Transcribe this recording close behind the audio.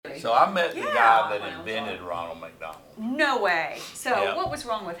So I met the guy that invented Ronald McDonald. No way. So what was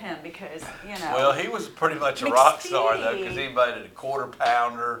wrong with him? Because, Well, he was pretty much a rock star, though, because he invented a Quarter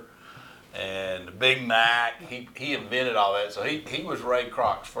Pounder and the Big Mac. He invented all that. So he was Ray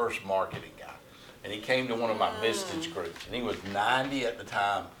Kroc's first marketing guy. And he came to one of my Vistage groups, and he was 90 at the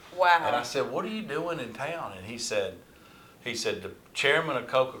time. Wow. And I said, what are you doing in town? And he said, the chairman of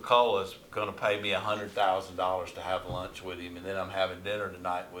Coca-Cola is going to pay me $100,000 to have lunch with him, and then I'm having dinner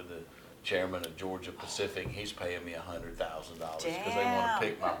tonight with the chairman of Georgia Pacific. He's paying me $100,000 because they want to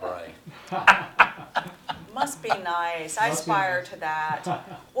pick my brain. Must be nice. I aspire to that.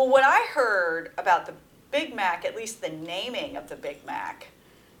 Well, what I heard about the Big Mac, at least the naming of the Big Mac,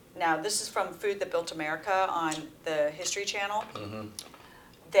 now this is from Food That Built America on the History Channel. Mm-hmm.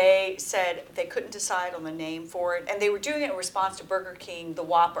 They said they couldn't decide on the name for it, and they were doing it in response to Burger King, the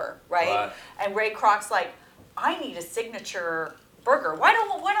Whopper, right? And Ray Kroc's like, I need a signature burger. Why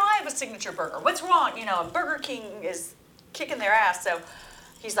don't I have a signature burger? What's wrong? Burger King is kicking their ass. So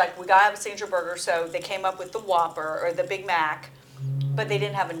he's like, we gotta have a signature burger. So they came up with the Whopper or the Big Mac, but they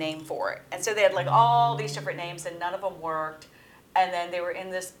didn't have a name for it. And so they had like all these different names, and none of them worked. And then they were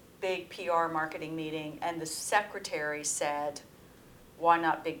in this big PR marketing meeting, and the secretary said, why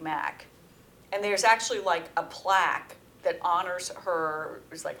not Big Mac? And there's actually like a plaque that honors her.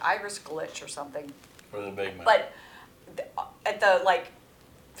 It was like Iris Glitch or something. For the Big Mac. But at the like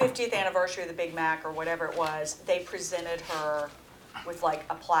 50th anniversary of the Big Mac or whatever it was, they presented her with like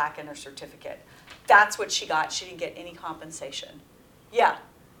a plaque and a certificate. That's what she got. She didn't get any compensation. Yeah,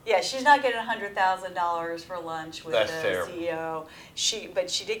 she's not getting $100,000 for lunch with the CEO. But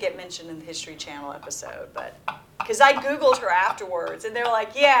she did get mentioned in the History Channel episode. But because I Googled her afterwards, and they're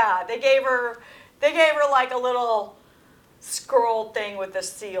like, yeah, they gave her like a little scroll thing with a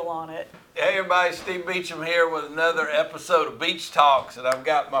seal on it. Hey everybody, Steve Beecham here with another episode of Beech Talks, and I've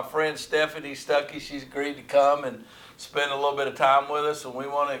got my friend Stephanie Stuckey. She's agreed to come and spend a little bit of time with us, and we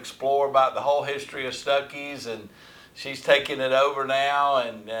want to explore about the whole history of Stuckey's, and she's taking it over now,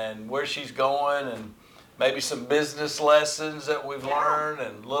 and where she's going, and maybe some business lessons that we've learned,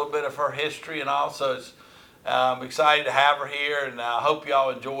 and a little bit of her history, and also I'm excited to have her here, and I hope y'all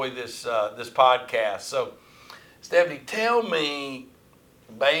enjoy this podcast. So, Stephanie, tell me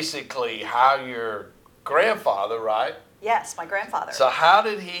basically how your grandfather, right? Yes, my grandfather. So how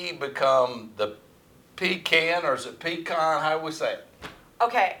did he become the pecan, or is it pecan? How do we say it?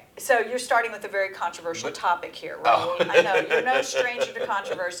 Okay, so you're starting with a very controversial topic here, right? Oh. I know, you're no stranger to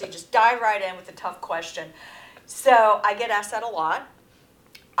controversy. Just dive right in with a tough question. So I get asked that a lot.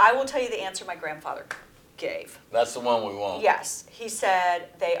 I will tell you the answer my grandfather gave. That's the one we want. Yes. He said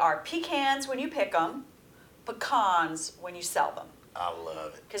they are pecans when you pick them, pecans when you sell them. I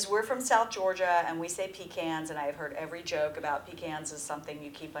love it. Because we're from South Georgia, and we say pecans, and I've heard every joke about pecans is something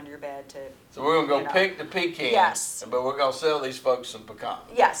you keep under your bed to... So we're going to go pick the pecans, yes, but we're going to sell these folks some pecans.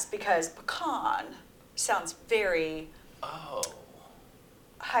 Yes, because pecan sounds very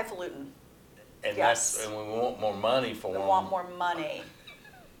highfalutin. And yes. and we want more money for them. We want more money.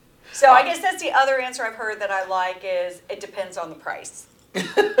 So I guess that's the other answer I've heard that I like is it depends on the price.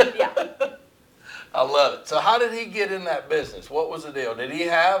 Yeah. I love it. So how did he get in that business? What was the deal? Did he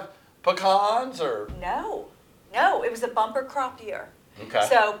have pecans or? No, it was a bumper crop year. Okay.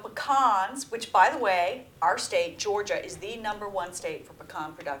 So pecans, which by the way, our state, Georgia, is the #1 state for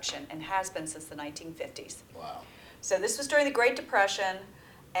pecan production and has been since the 1950s. Wow. So this was during the Great Depression,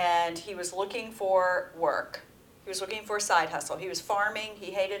 and he was looking for work. He was looking for a side hustle. He was farming. He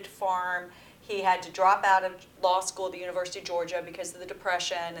hated to farm. He had to drop out of law school at the University of Georgia because of the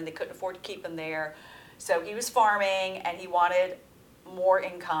Depression, and they couldn't afford to keep him there. So he was farming, and he wanted more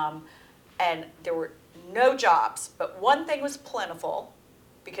income, and there were no jobs. But one thing was plentiful,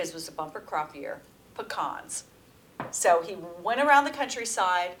 because it was a bumper crop year, pecans. So he went around the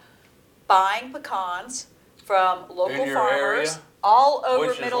countryside buying pecans from local farmers all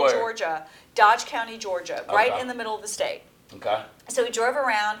over middle Georgia, Dodge County, Georgia, right in the middle of the state. Okay. So he drove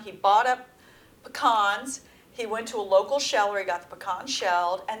around, he bought up pecans, he went to a local sheller, he got the pecans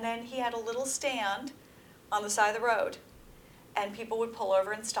shelled, and then he had a little stand on the side of the road. And people would pull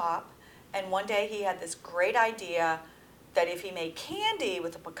over and stop. And one day he had this great idea that if he made candy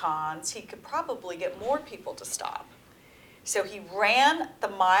with the pecans, he could probably get more people to stop. So he ran the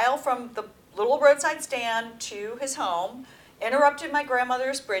mile from the little roadside stand to his home, interrupted my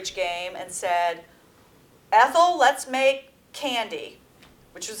grandmother's bridge game, and said, Ethel, let's make candy,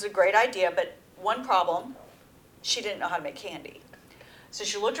 which was a great idea, but one problem, she didn't know how to make candy. So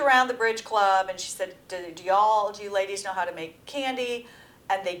she looked around the bridge club and she said, do you ladies know how to make candy?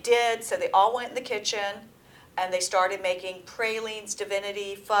 And they did, so they all went in the kitchen and they started making pralines,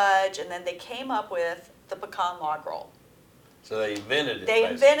 divinity, fudge, and then they came up with the pecan log roll. So they invented it. They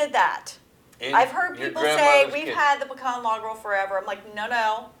invented that. I've heard people say, we've had the pecan log roll forever. I'm like,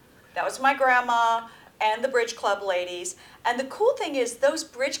 no. That was my grandma and the Bridge Club ladies. And the cool thing is those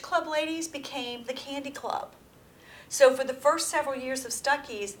Bridge Club ladies became the candy club. So for the first several years of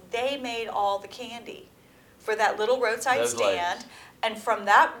Stuckey's, they made all the candy for that little roadside stand. Ladies. And from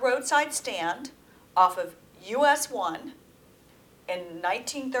that roadside stand off of US 1 in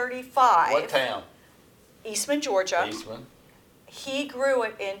 1935. What town? Eastman, Georgia. Eastman. He grew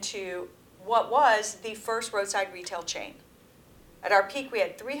it into what was the first roadside retail chain. At our peak, we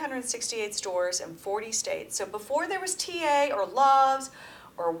had 368 stores in 40 states. So before there was TA or Love's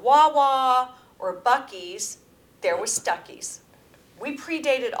or Wawa or Buc-ee's, there was Stuckey's. We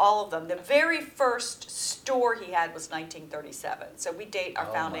predated all of them. The very first store he had was 1937. So we date our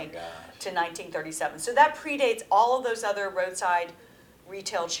founding to 1937. So that predates all of those other roadside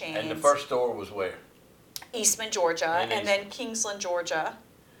retail chains. And the first store was where? Eastman, Georgia, and then Kingsland, Georgia.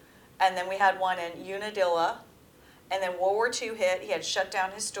 And then we had one in Unadilla. And then World War II hit. He had shut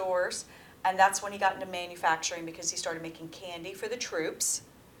down his stores. And that's when he got into manufacturing because he started making candy for the troops.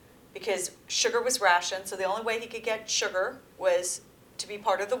 Because sugar was rationed, so the only way he could get sugar was to be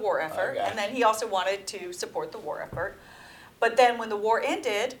part of the war effort. And then he also wanted to support the war effort. But then when the war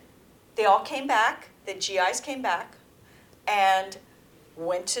ended, they all came back, the GIs came back, and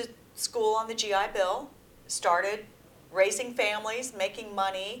went to school on the GI Bill, started raising families, making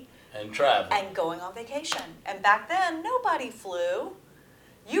money, and traveling, and going on vacation. And back then, nobody flew.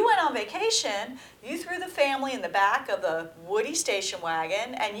 You went on vacation, you threw the family in the back of the Woody station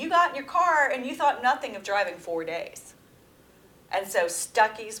wagon, and you got in your car and you thought nothing of driving 4 days. And so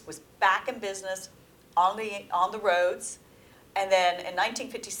Stuckey's was back in business on the roads. And then in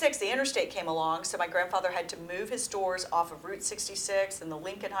 1956, the interstate came along, so my grandfather had to move his stores off of Route 66 and the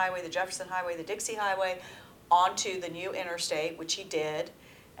Lincoln Highway, the Jefferson Highway, the Dixie Highway, onto the new interstate, which he did.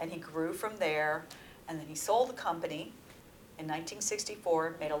 And he grew from there. And then he sold the company in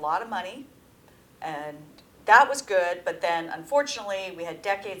 1964, made a lot of money, and that was good. But then, unfortunately, we had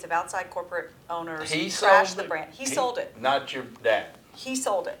decades of outside corporate owners who crashed the brand. He sold it. Not your dad. He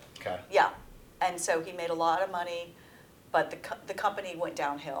sold it. Okay. Yeah, and so he made a lot of money, but the company went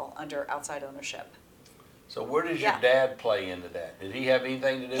downhill under outside ownership. So where does your dad play into that? Did he have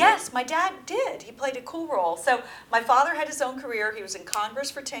anything to do with it? Yes, my dad did. He played a cool role. So my father had his own career. He was in Congress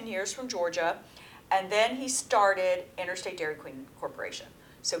for 10 years from Georgia. And then he started Interstate Dairy Queen Corporation.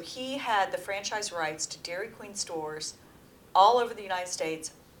 So he had the franchise rights to Dairy Queen stores all over the United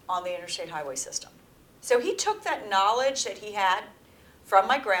States on the interstate highway system. So he took that knowledge that he had from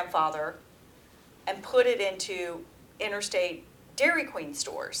my grandfather and put it into interstate Dairy Queen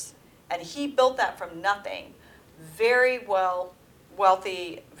stores. And he built that from nothing. Very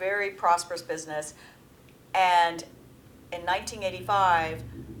wealthy, very prosperous business. And in 1985,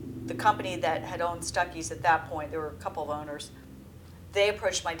 the company that had owned Stuckey's at that point, there were a couple of owners, they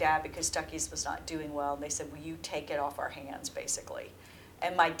approached my dad because Stuckey's was not doing well, and they said, will you take it off our hands, basically?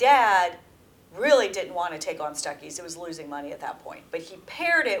 And my dad really didn't want to take on Stuckey's. It was losing money at that point. But he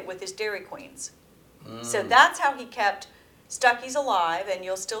paired it with his Dairy Queens. So that's how he kept Stuckey's alive, and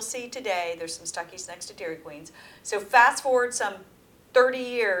you'll still see today there's some Stuckey's next to Dairy Queens. So fast forward some 30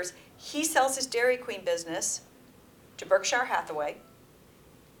 years, he sells his Dairy Queen business to Berkshire Hathaway,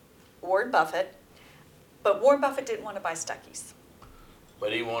 Warren Buffett, but Warren Buffett didn't want to buy Stuckey's.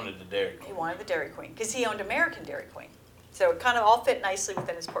 But he wanted the Dairy Queen. He wanted the Dairy Queen because he owned American Dairy Queen. So it kind of all fit nicely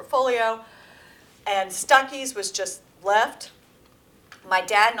within his portfolio. And Stuckey's was just left. My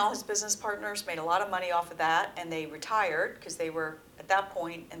dad and all his business partners made a lot of money off of that, and they retired because they were, at that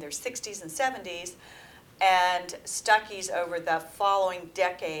point, in their 60s and 70s. And Stuckey's, over the following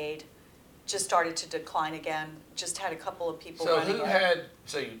decade, just started to decline again. Just had a couple of people running it.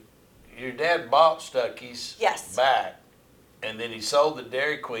 So your dad bought Stuckey's back, and then he sold the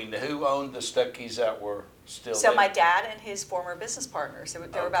Dairy Queen. Who owned the Stuckey's that were still there? So my dad and his former business partners. There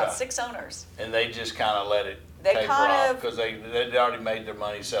were about 6 owners. And they just kind of let it taper off because they'd already made their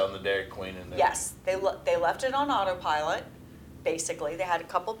money selling the Dairy Queen. Yes, they left it on autopilot, basically. They had a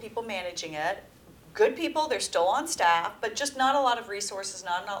couple people managing it. Good people, they're still on staff, but just not a lot of resources,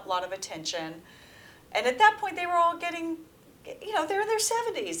 not a lot of attention. And at that point, they were all getting, they're in their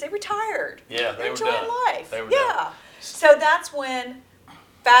 70s. They retired. Yeah, they were enjoying done. life. They were done. So that's when,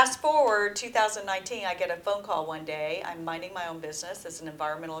 fast forward 2019, I get a phone call one day. I'm minding my own business as an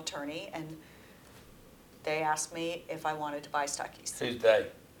environmental attorney, and they asked me if I wanted to buy Stuckey's. Who's they?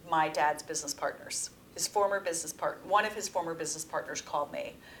 My dad's business partners. One of his former business partners called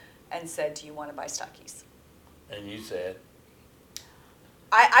me and said, do you want to buy Stuckey's? And you said?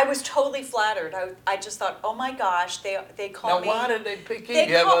 I was totally flattered. I just thought, oh my gosh, they called me. Now, why did they pick you?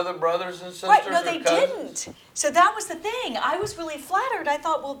 You have other brothers and sisters Right, no, or they cousins? didn't. So that was the thing. I was really flattered. I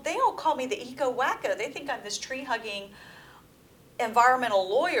thought, well, they all call me the eco-wacko. They think I'm this tree-hugging environmental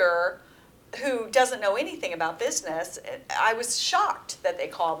lawyer who doesn't know anything about business. I was shocked that they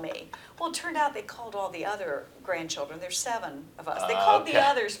called me. Well, it turned out they called all the other grandchildren. There's 7 of us. They called the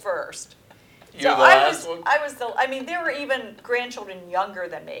others first. You're the last one? I mean, there were even grandchildren younger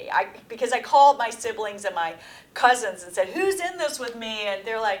than me. Because I called my siblings and my cousins and said, who's in this with me? And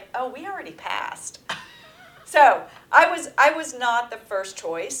they're like, oh, we already passed. So I was not the first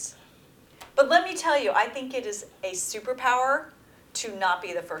choice. But let me tell you, I think it is a superpower to not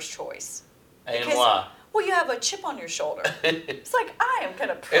be the first choice. And why? Well, you have a chip on your shoulder. It's like, I am going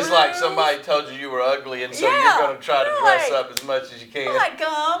to prove. It's like somebody told you were ugly, and so you're going to try to dress up as much as you can. My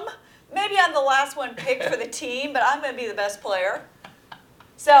gum. Maybe I'm the last one picked for the team, but I'm going to be the best player.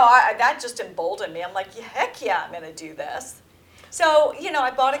 So that just emboldened me. I'm like, heck yeah, I'm going to do this. So,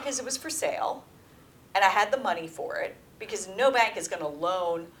 I bought it because it was for sale, and I had the money for it, because no bank is going to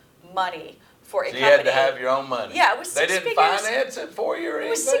loan money for a company. You had to have your own money. Yeah, it was 6 figures. They didn't finance it for you or anything?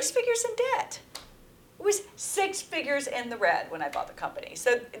 It was 6 figures in debt. It was 6 figures in the red when I bought the company.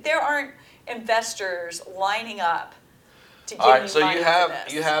 So there aren't investors lining up to give me money for this. All right,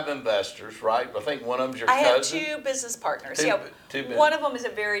 so you have investors, right? I think one of them's your cousin. I have 2 business partners. Two one of them is a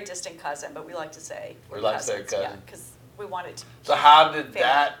very distant cousin, but we like to say we're cousins. Yeah, because we wanted to. So how did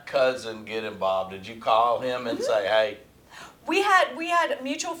that cousin get involved? Did you call him and say, hey? We had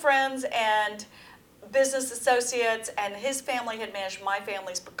mutual friends and business associates, and his family had managed my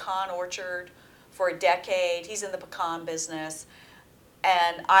family's pecan orchard for a decade. He's in the pecan business.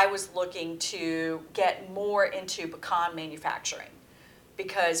 And I was looking to get more into pecan manufacturing.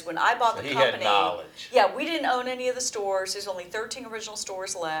 Because when I bought the company, he had knowledge. Yeah, we didn't own any of the stores. There's only 13 original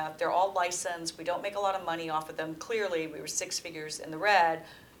stores left. They're all licensed. We don't make a lot of money off of them. Clearly, we were 6 figures in the red.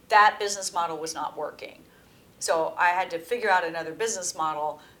 That business model was not working. So I had to figure out another business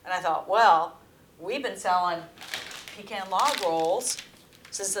model. And I thought, well, we've been selling pecan log rolls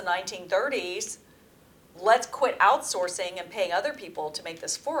since the 1930s. Let's quit outsourcing and paying other people to make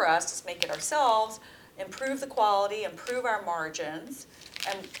this for us. Let's make it ourselves, improve the quality, improve our margins.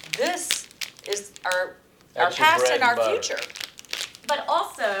 And this is our past and our future. But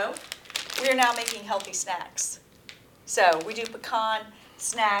also, we are now making healthy snacks. So we do pecan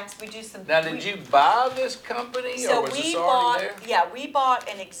snacks. We do some. Now, did you buy this company, or was this already there? Yeah, we bought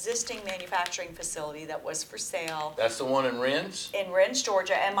an existing manufacturing facility that was for sale. That's the one in Rennes? In Rennes,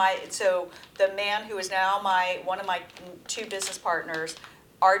 Georgia, and so the man who is now one of my 2 business partners,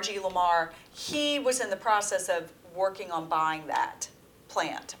 R.G. Lamar, he was in the process of working on buying that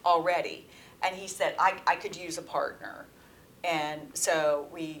plant already, and he said I could use a partner, and so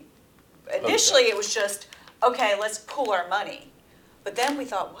initially it was just okay, let's pool our money. But then we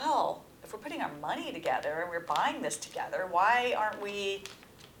thought, well, if we're putting our money together and we're buying this together, why aren't we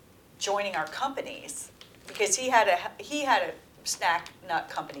joining our companies? Because he had a snack nut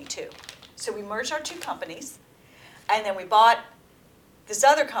company too. So we merged our 2 companies, and then we bought this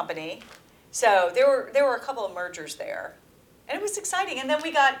other company. So there were a couple of mergers there, and it was exciting. And then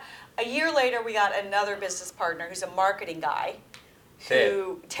a year later, we got another business partner who's a marketing guy.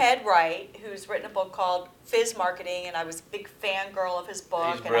 Ted Wright, who's written a book called Fizz Marketing, and I was a big fangirl of his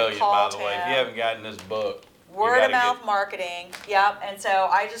book. He's brilliant, by the way. If you haven't gotten his book, word of mouth marketing. Yep. And so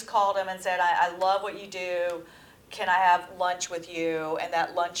I just called him and said, I love what you do. Can I have lunch with you? And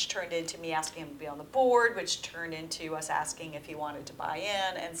that lunch turned into me asking him to be on the board, which turned into us asking if he wanted to buy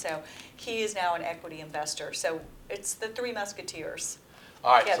in. And so he is now an equity investor. So it's the 3 Musketeers.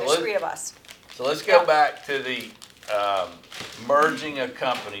 All right. Yeah, So there's 3 of us. So let's go back to the merging of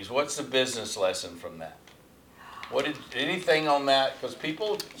companies. What's the business lesson from that? Anything on that? Because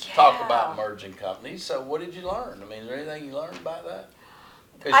people talk about merging companies. So what did you learn? I mean, is there anything you learned by that?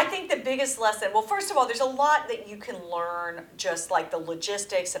 I think the biggest lesson, well, first of all, there's a lot that you can learn, just like the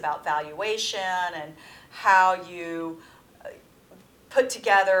logistics about valuation and how you put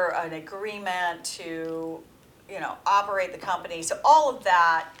together an agreement to, operate the company. So all of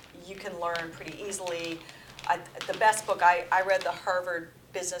that you can learn pretty easily. The best book, I read the Harvard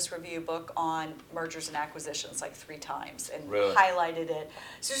Business Review book on mergers and acquisitions like 3 times and highlighted it.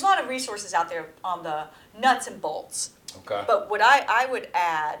 So there's a lot of resources out there on the nuts and bolts. Okay. But what I would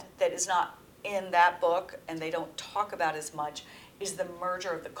add that is not in that book and they don't talk about as much is the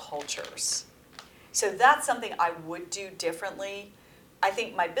merger of the cultures. So that's something I would do differently I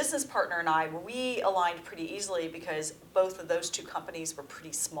think my business partner and I, we aligned pretty easily because both of those two companies were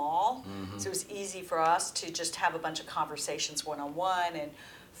pretty small. So it was easy for us to just have a bunch of conversations one-on-one and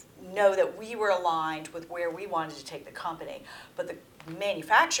know that we were aligned with where we wanted to take the company. But the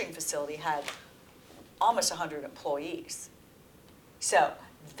manufacturing facility had almost 100 employees. So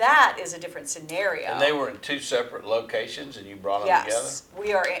that is a different scenario. And they were in two separate locations, and you brought them together? Yes,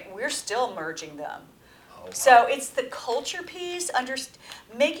 we're still merging them. Oh, wow. So it's the culture piece,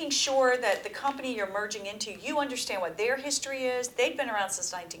 making sure that the company you're merging into, you understand what their history is. They've been around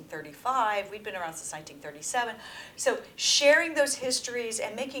since 1935. We've been around since 1937. So sharing those histories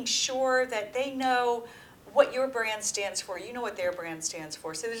and making sure that they know what your brand stands for. You know what their brand stands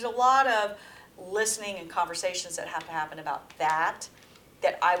for. So there's a lot of listening and conversations that have to happen about that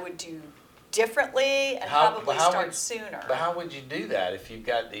I would do differently and probably start sooner. But how would you do that if you've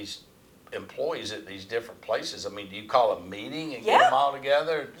got these employees at these different places? I mean, do you call a meeting and get them all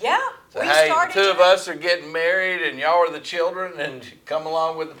together? Yeah. So, hey, the two of us are getting married and y'all are the children and come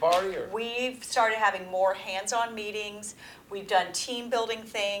along with the party? Or? We've started having more hands-on meetings. We've done team building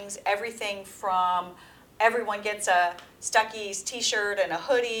things, everything from everyone gets a Stuckey's t-shirt and a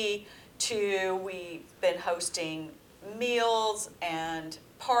hoodie to we've been hosting meals and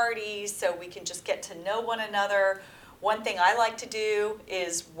parties so we can just get to know one another. One thing I like to do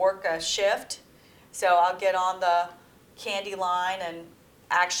is work a shift. So I'll get on the candy line and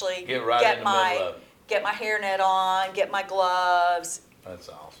actually get my hairnet on, get my gloves. That's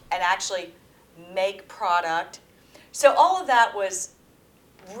awesome. And actually make product. So all of that was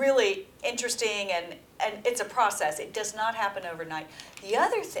really interesting and it's a process. It does not happen overnight. The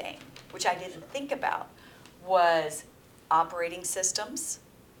other thing, which I didn't think about, was operating systems,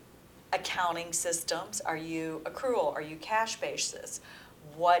 accounting systems. Are you accrual? Are you cash basis?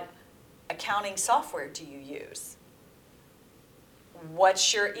 What accounting software do you use?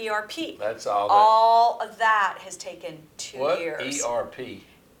 What's your ERP? That's all. All of that has taken 2 years. What ERP?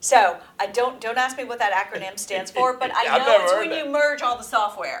 So I don't ask me what that acronym stands for, but I know it's when you merge all the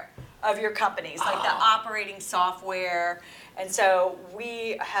software of your companies, like the operating software. And so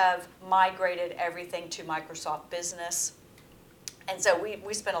we have migrated everything to Microsoft Business. And so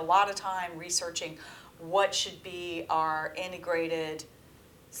we spent a lot of time researching what should be our integrated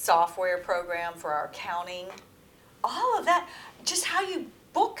software program for our accounting. All of that, just how you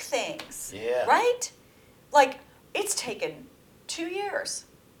book things, right? Like, it's taken 2 years.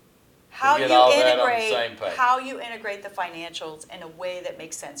 How you integrate the financials in a way that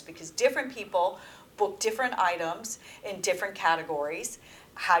makes sense, because different people book different items in different categories.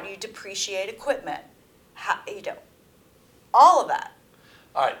 How do you depreciate equipment? All of that.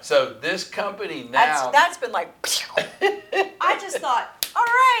 All right, so this company now... That's been like... I just thought, all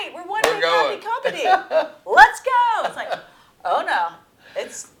right, we're one big happy company. Let's go. It's like, oh no,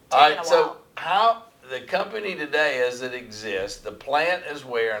 it's taken a while. So how the company today as it exists, the plant is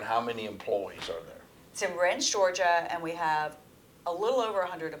where and how many employees are there? It's in Rennes, Georgia, and we have a little over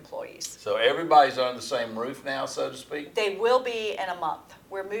 100 employees. So everybody's under the same roof now, so to speak? They will be in a month.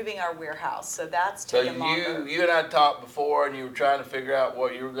 We're moving our warehouse, so that's taking longer. So you and I talked before, and you were trying to figure out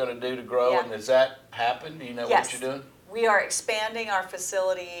what you were going to do to grow, and has that happened? Do you know what you're doing? We are expanding our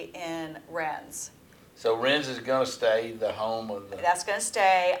facility in Rennes. So Rennes is going to stay the home of the... That's going to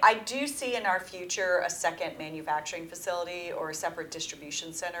stay. I do see in our future a second manufacturing facility or a separate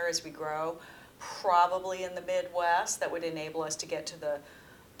distribution center as we grow, probably in the Midwest, that would enable us to get to the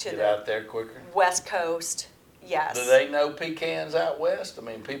out there quicker? West Coast. Yes. Do they know pecans out west? I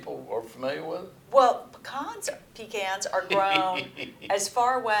mean, people are familiar with it? Well, pecans are grown as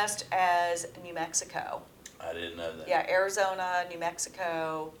far west as New Mexico. I didn't know that. Yeah, Arizona, New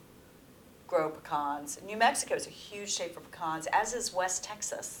Mexico grow pecans. New Mexico is a huge state for pecans, as is West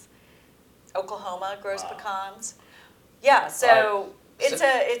Texas. Oklahoma grows pecans. Yeah, so it's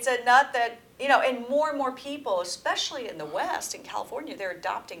a nut that, and more people, especially in the West, in California, they're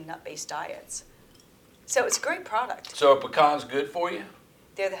adopting nut-based diets. So it's a great product. So are pecans good for you?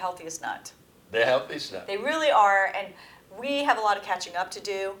 They're the healthiest nut. The healthiest nut. They really are, and we have a lot of catching up to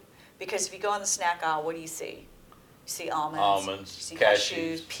do, because if you go on the snack aisle, what do you see? You see almonds, you see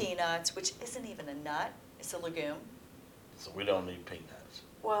cashews, peanuts, which isn't even a nut, it's a legume. So we don't need peanuts.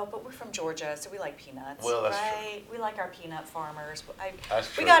 Well, but we're from Georgia, so we like peanuts, well, that's right? True. We like our peanut farmers.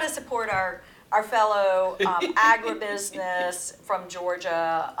 That's true. We got to support our fellow agribusiness from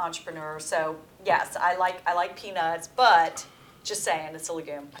Georgia entrepreneurs. So yes, I like peanuts, but just saying, it's a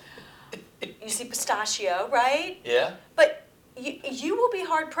legume. You see pistachio, right? Yeah. But you will be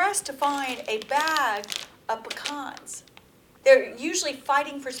hard pressed to find a bag of pecans. They're usually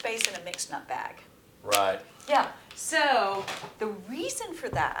fighting for space in a mixed nut bag. Right. Yeah. So the reason for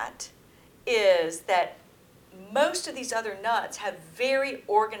that is that most of these other nuts have very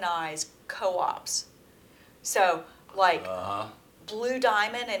organized co-ops. So like Blue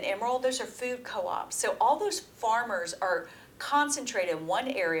Diamond and Emerald, those are food co-ops. So all those farmers are concentrated in one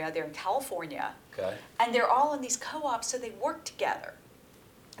area. They're in California. Okay. And they're all in these co-ops, so they work together.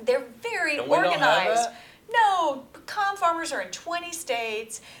 They're very And we don't have organized. that? No, pecan farmers are in 20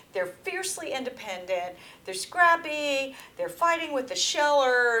 states. They're fiercely independent. They're scrappy. They're fighting with the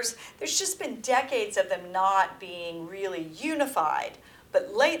shellers. There's just been decades of them not being really unified.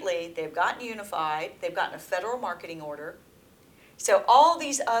 But lately, they've gotten unified. They've gotten a federal marketing order. So all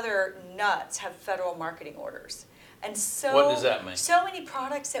these other nuts have federal marketing orders. And so, What does that mean? So many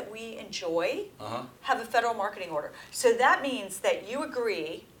products that we enjoy have a federal marketing order. So that means that you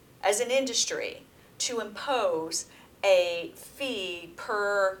agree, as an industry, to impose a fee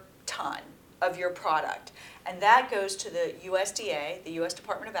per ton of your product. And that goes to the USDA, the U.S.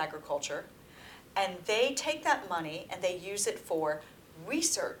 Department of Agriculture, and they take that money and they use it for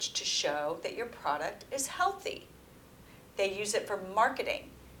research to show that your product is healthy. They use it for marketing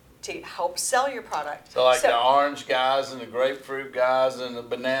to help sell your product. So like the orange guys and the grapefruit guys and the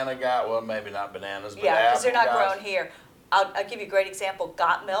banana guy, well, maybe not bananas, but yeah, because they're not guys. grown here. I'll give you a great example.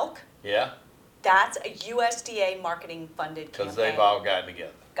 Got Milk. Yeah. That's a USDA marketing funded campaign. Because they've all gotten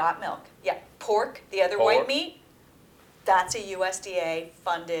together. Got Milk. Yeah. Pork, the other white meat, that's a USDA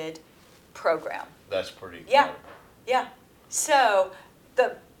funded program. That's pretty Yeah. clever. Yeah. So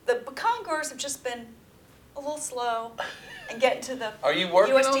the pecan growers have just been a little slow and getting to the Are you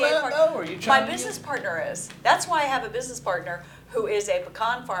working USDA on that part. though? Or are you My trying to business partner is. That's why I have a business partner who is a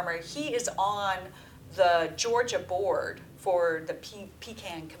pecan farmer. He is on the Georgia board for the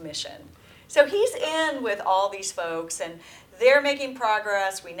Pecan Commission. So he's in with all these folks and they're making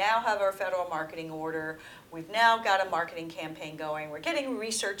progress. We now have our federal marketing order. We've now got a marketing campaign going. We're getting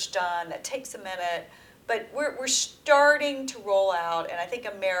research done. That takes a minute. But we're starting to roll out, and I think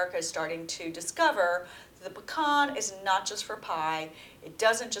America is starting to discover that the pecan is not just for pie. It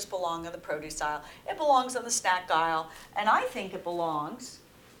doesn't just belong on the produce aisle. It belongs on the snack aisle. And I think it belongs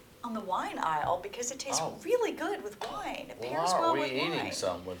on the wine aisle because it tastes really good with wine. It pairs well with wine. Aren't we eating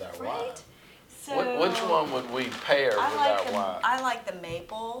some with our wine? Right? So Which one would we pair with our wine? I like the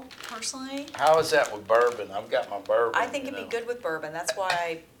maple, personally. How is that with bourbon? I've got my bourbon. I think it'd be good with bourbon. That's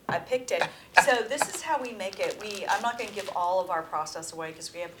why I picked it. So this is how we make it. I'm not going to give all of our process away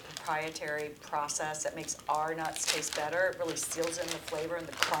because we have a proprietary process that makes our nuts taste better. It really seals in the flavor and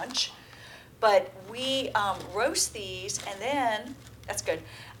the crunch. But we roast these and then, that's good,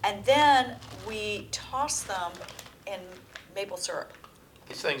 and then we toss them in maple syrup.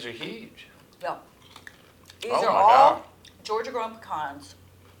 These things are huge. No. These Oh are my all God. Georgia grown pecans.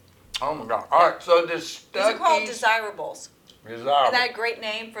 Oh my God. All right, so this These are called Stuckey's desirables. desirable. Isn't that a great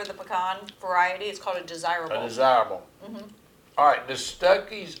name for the pecan variety? It's called a desirable. A desirable. All right, does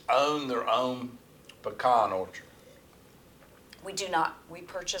Stuckey's own their own pecan orchard? We do not. We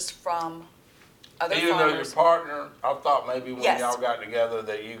purchase from other Even though your farmers. partner, I thought maybe when Yes. y'all got together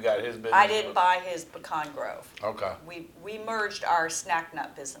that you got his business. I didn't buy his pecan grove. Okay. We merged our snack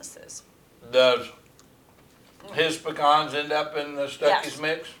nut businesses. Does his pecans end up in the Stuckey's Yes.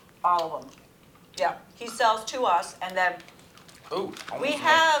 mix? All of them. Yeah. He sells to us, and then Ooh. we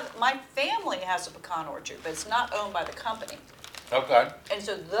have, my family has a pecan orchard, but it's not owned by the company. Okay. And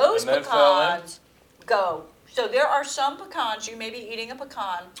so those And that fell in? pecans go. So there are some pecans, you may be eating a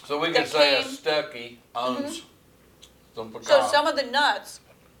pecan. So we that could say a came- Stuckey owns some pecans. So some of the nuts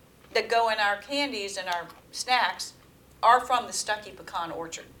that go in our candies and our snacks are from the Stuckey pecan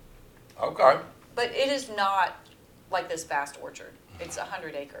orchard. Okay. But it is not like this vast orchard. It's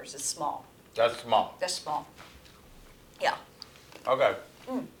 100 acres. It's small. That's small. That's small. Yeah. Okay.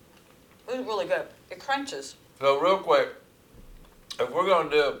 It was really good. It crunches. So real quick, if we're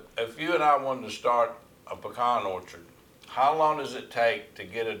gonna if you and I wanted to start a pecan orchard, how long does it take to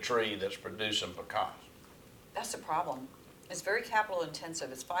get a tree that's producing pecans? That's the problem. It's very capital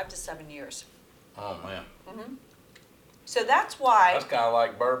intensive. It's 5 to 7 years. Oh man. So that's why That's kind of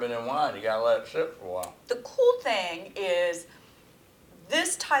like bourbon and wine. You gotta let it sit for a while. the cool thing is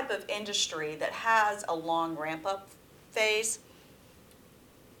this type of industry that has a long ramp up phase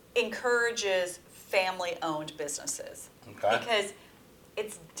encourages family owned businesses. Okay. Because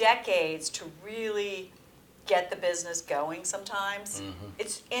it's decades to really get the business going sometimes.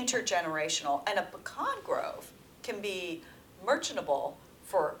 It's intergenerational. And a pecan grove can be merchantable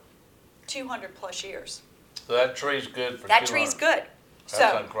for 200 plus years. So that tree's good for That 200. tree's good. That's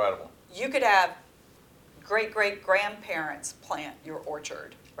So incredible. you could have great-great-grandparents plant your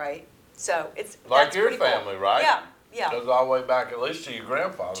orchard, right? So Like that's your pretty cool. family, right? Yeah, yeah. Goes all the way back at least to your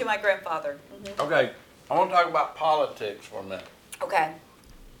grandfather. To my grandfather. Mm-hmm. Okay, I want to talk about politics for a minute. Okay.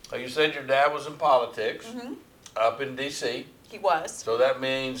 So you said your dad was in politics Mm-hmm. up in D.C. He was. So that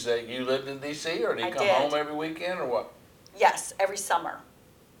means that you lived in D.C. or did he I come did. home every weekend or what? Yes, every summer.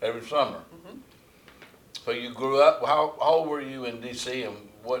 Every summer. Mm-hmm. So you grew up. How old were you in D.C. and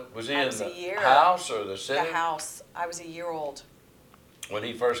what was he I in was the a year. house or the Senate? The house. I was a year old. When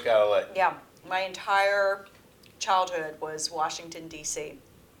he first got elected. Yeah, my entire childhood was Washington, D.C.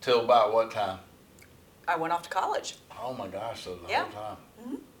 Till about what time? I went off to college. Oh my gosh, so the Yeah. whole time.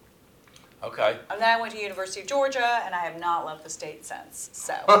 Mm-hmm. Okay. And then I went to University of Georgia, and I have not left the state since.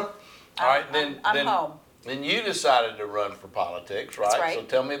 So, All right, I'm home. Then you decided to run for politics, right? That's right. So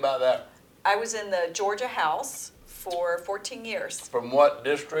tell me about that. I was in the Georgia House for 14 years. From what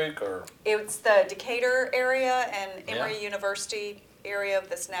district or? It's the Decatur area and Emory Yeah. University area of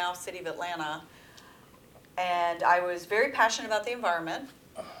this now city of Atlanta. And I was very passionate about the environment.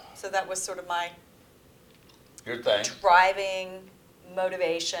 So that was sort of my Your thing. driving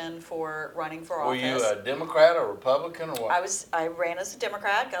motivation for running for Were office. you a Democrat or Republican or what? I ran as a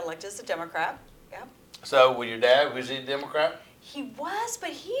Democrat, got elected as a Democrat. Yeah. So with your dad, was he a Democrat? He was, but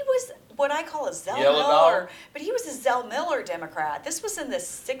he was what I call a Zell Yellow Miller. dog? But he was a Zell Miller Democrat. This was in the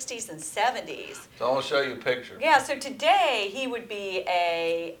 60s and 70s. So I want to show you a picture. Yeah, so today he would be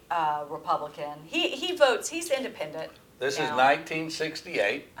a Republican. He votes, he's independent. This is now.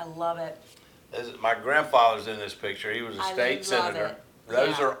 1968. I love it. My grandfather's in this picture. He was a I state love senator. it.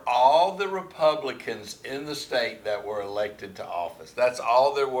 Those Yeah. are all the Republicans in the state that were elected to office. That's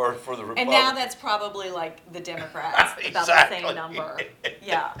all there were for the And Republicans. now that's probably like the Democrats, about the Exactly. same number.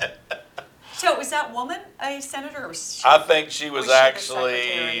 Yeah. So was that woman a senator or was she? I think she was Was she the actually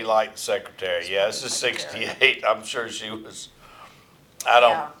secretary? like secretary. Yeah, this is Secretary. 68. I'm sure she was. I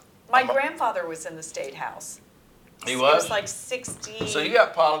don't. Yeah. My I'm- grandfather was in the state house. He It was? was like 60. So you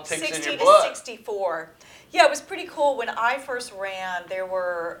got politics in 60 your to blood. 64. Yeah, it was pretty cool. When I first ran, there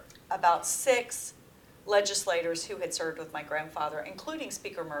were about 6 legislators who had served with my grandfather, including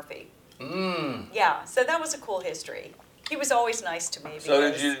Speaker Murphy. Mm. Yeah, so that was a cool history. He was always nice to me. So did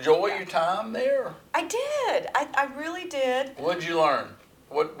because- you enjoy yeah. your time there? I did. I really did. What did you learn?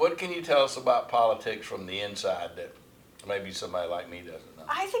 What can you tell us about politics from the inside that maybe somebody like me doesn't know?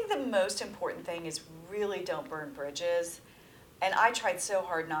 I think the most important thing is really don't burn bridges. And I tried so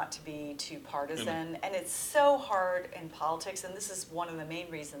hard not to be too partisan. And it's so hard in politics, and this is one of the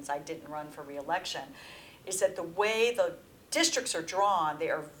main reasons I didn't run for re-election, is that the way the districts are drawn, they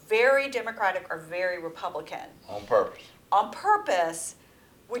are very Democratic or very Republican. On purpose. On purpose,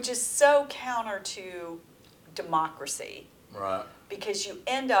 which is so counter to democracy. Right. Because you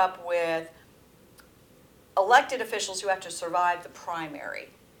end up with elected officials who have to survive the primary.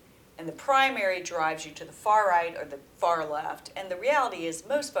 And the primary drives you to the far right or the far left. And the reality is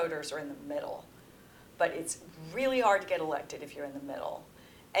most voters are in the middle. But it's really hard to get elected if you're in the middle.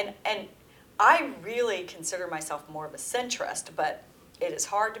 And I really consider myself more of a centrist, but it is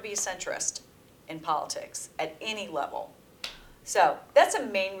hard to be a centrist in politics at any level. So that's a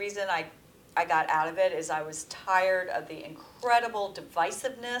main reason I got out of it, is I was tired of the incredible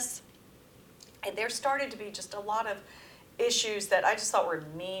divisiveness. And there started to be just a lot of issues that I just thought were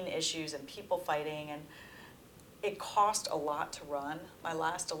mean issues and people fighting, and it cost a lot to run. My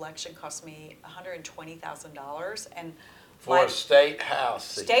last election cost me $120,000, and For my a state house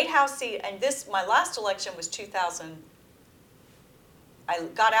seat. state house seat, and my last election was 2000. I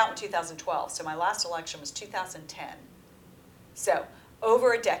got out in 2012, so my last election was 2010. So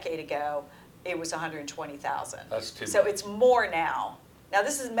over a decade ago, it was 120,000. That's too So much. it's more now. Now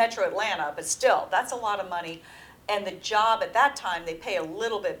this is Metro Atlanta, but still, that's a lot of money. And the job at that time, they pay a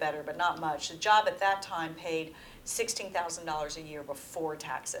little bit better, but not much. The job at that time paid $16,000 a year before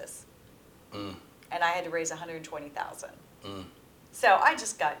taxes. Mm. And I had to raise $120,000. Mm. So I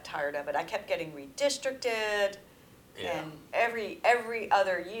just got tired of it. I kept getting redistricted, Yeah. and every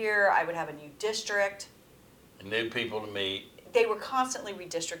other year I would have a new district. New people to meet. They were constantly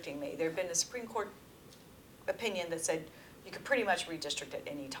redistricting me. There had been a Supreme Court opinion that said you could pretty much redistrict at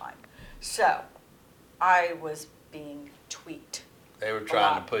any time. So I was being tweaked. They were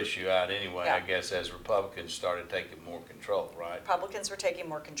trying to lot. push you out anyway, Yeah. I guess, as Republicans started taking more control, right? Republicans were taking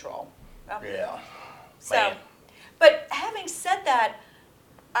more control. Well, Yeah. So, Man. but having said that,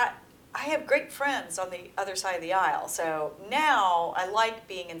 I have great friends on the other side of the aisle. So now I like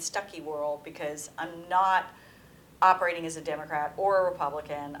being in Stuckey world because I'm not operating as a Democrat or a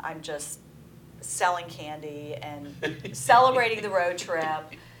Republican. I'm just selling candy and celebrating the road trip.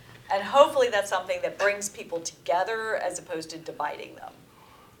 And hopefully that's something that brings people together as opposed to dividing them.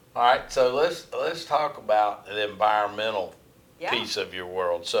 All right, so let's talk about the environmental Yeah. piece of your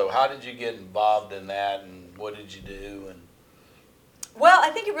world. So how did you get involved in that, and what did you do? And Well, I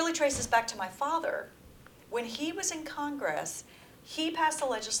think it really traces back to my father. When he was in Congress, he passed a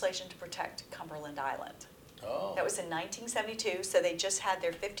legislation to protect Cumberland Island. oh, That was in 1972, so they just had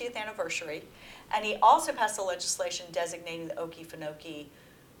their 50th anniversary. And he also passed a legislation designating the Okefenokee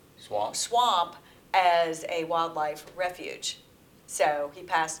swamp as a wildlife refuge. So he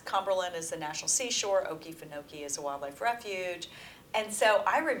passed Cumberland as the national seashore, Okefenokee as a wildlife refuge. And so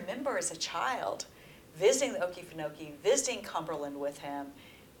I remember as a child visiting the Okefenokee, visiting Cumberland with him,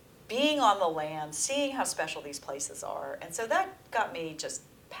 being on the land, seeing how special these places are. And so that got me just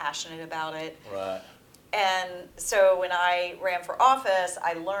passionate about it. Right. And so when I ran for office,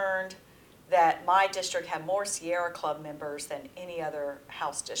 I learned that my district had more Sierra Club members than any other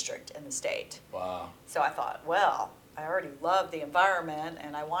House district in the state. Wow. So I thought, well, I already love the environment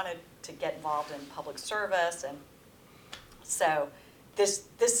and I wanted to get involved in public service, and so this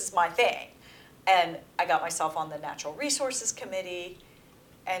is my thing. And I got myself on the Natural Resources Committee,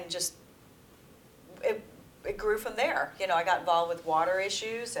 and just it grew from there. You know, I got involved with water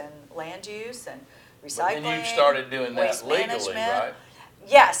issues and land use and recycling. But then you started doing that waste legally, management. right?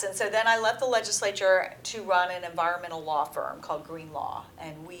 Yes, and so then I left the legislature to run an environmental law firm called Green Law,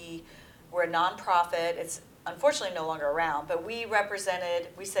 and we were a nonprofit. It's unfortunately no longer around, but we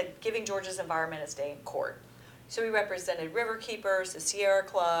said giving Georgia's environment its day in court. So we represented river keepers, the Sierra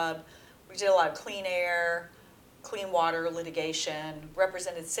Club. We did a lot of clean air, clean water litigation,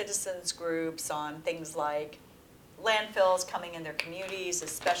 represented citizens groups on things like landfills coming in their communities,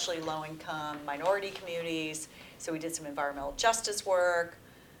 especially low-income minority communities. So we did some environmental justice work.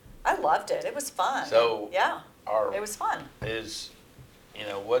 I loved it. It was fun. So yeah, it was fun.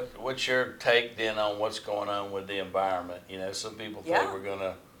 What's your take then on what's going on with the environment? You know, some people think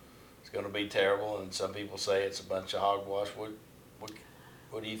it's gonna be terrible, and some people say it's a bunch of hogwash.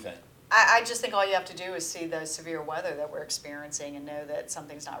 What do you think? I just think all you have to do is see the severe weather that we're experiencing and know that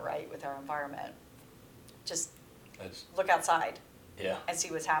something's not right with our environment. Just look outside and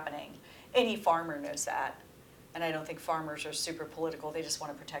see what's happening. Any farmer knows that. And I don't think farmers are super political. They just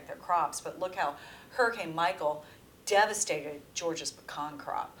want to protect their crops. But look how Hurricane Michael devastated Georgia's pecan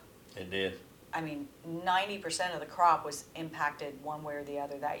crop. It did. I mean, 90% of the crop was impacted one way or the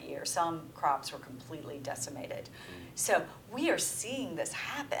other that year. Some crops were completely decimated. Mm-hmm. So we are seeing this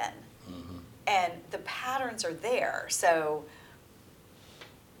happen. Mm-hmm. And the patterns are there. So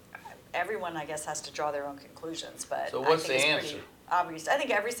everyone, I guess, has to draw their own conclusions. But so what's I think the it's answer? pretty obvious. I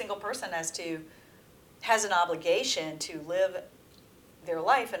think every single person has an obligation to live their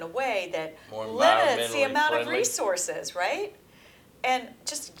life in a way that limits the amount of resources, right? And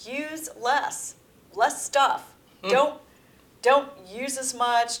just use less stuff. Don't use as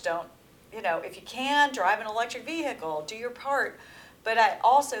much. Don't, if you can, drive an electric vehicle, do your part. But I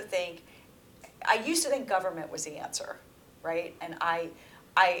also think, I used to think government was the answer, right? And I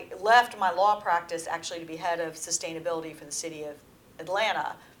left my law practice actually to be head of sustainability for the city of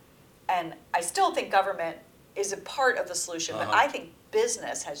Atlanta. And I still think government is a part of the solution, but I think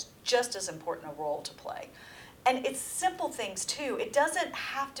business has just as important a role to play. And it's simple things too. It doesn't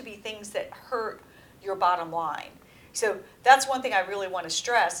have to be things that hurt your bottom line. So that's one thing I really want to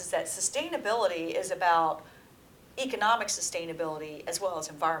stress, is that sustainability is about economic sustainability as well as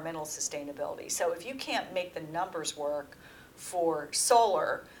environmental sustainability. So if you can't make the numbers work for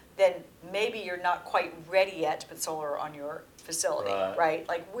solar, then maybe you're not quite ready yet to put solar on your facility, right?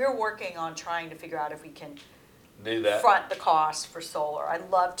 Like, we're working on trying to figure out if we can do that, front the cost for solar. I'd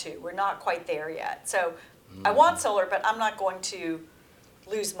love to. We're not quite there yet. So I want solar, but I'm not going to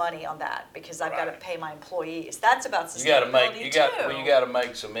lose money on that because I've got to pay my employees. That's about sustainability you got to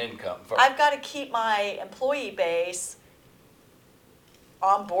make some income first. I've got to keep my employee base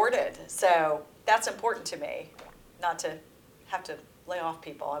onboarded. So that's important to me, not to have to lay off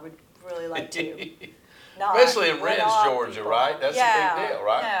people. I would really like to. Especially in Rennes, Georgia, right? That's a big deal,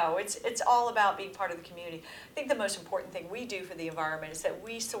 right? No, it's all about being part of the community. I think the most important thing we do for the environment is that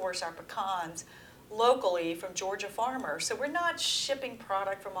we source our pecans locally from Georgia farmers. So we're not shipping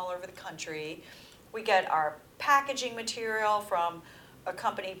product from all over the country. We get our packaging material from a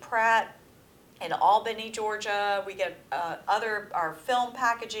company, Pratt, in Albany, Georgia. We get our film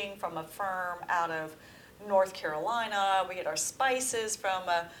packaging from a firm out of North Carolina. We get our spices from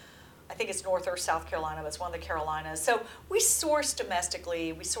I think it's North or South Carolina, but it's one of the Carolinas. So we source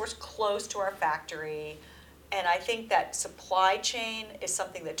domestically, we source close to our factory, and I think that supply chain is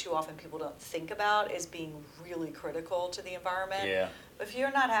something that too often people don't think about as being really critical to the environment. Yeah. But if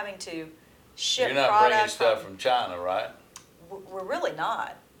you're not having to ship You're not product bringing stuff from China, right? We're really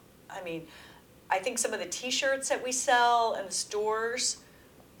not. I mean, I think some of the T-shirts that we sell in the stores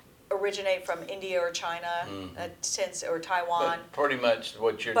originate from India or China, or Taiwan. But pretty much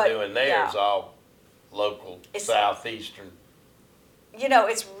what you're But, doing there yeah. is all local, southeastern. You know,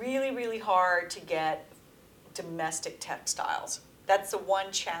 it's really, really hard to get domestic textiles. That's the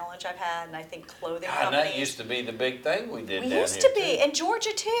one challenge I've had, and I think clothing God, companies. that used to be the big thing we did We down used here, to be, too. in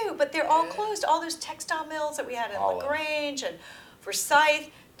Georgia too, but they're all Yeah. closed. All those textile mills that we had in All of them. LaGrange and Forsyth,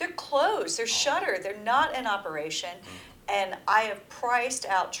 they're closed. They're shuttered. They're not in operation. And I have priced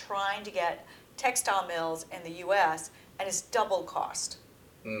out trying to get textile mills in the U.S., and it's double cost.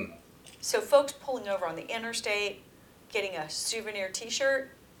 So folks pulling over on the interstate, getting a souvenir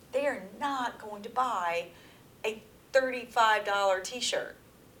T-shirt, they are not going to buy a $35 T-shirt.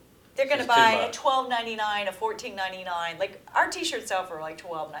 They're going to It's too buy a much. $12.99, a $14.99. Like our T-shirts sell for like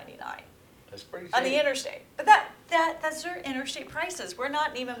 $12.99 That's pretty on the cheap. interstate. But that's their interstate prices. We're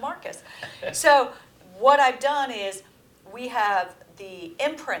not Neiman Marcus. So what I've done is we have the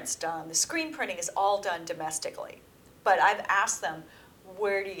imprints done. The screen printing is all done domestically. But I've asked them,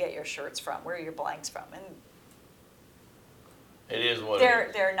 where do you get your shirts from? Where are your blanks from? And It is what it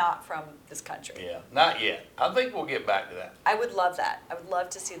is. they're not from this country. Yeah, not yet. I think we'll get back to that. I would love that. I would love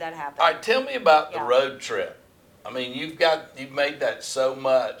to see that happen. All right, tell me about the Yeah. road trip. I mean, you've made that so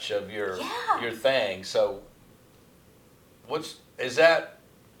much of your thing. So, is that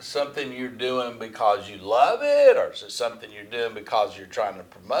something you're doing because you love it, or is it something you're doing because you're trying to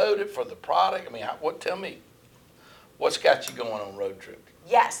promote it for the product? I mean, tell me, what's got you going on road trips?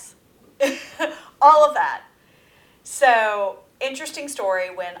 Yes, all of that. So, interesting story,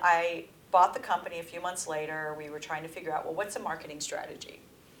 when I bought the company a few months later, we were trying to figure out, well, what's the marketing strategy?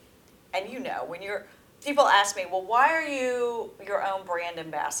 And you know, people ask me, well, why are you your own brand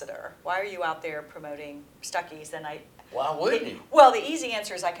ambassador? Why are you out there promoting Stuckey's? And Why wouldn't you? Well, the easy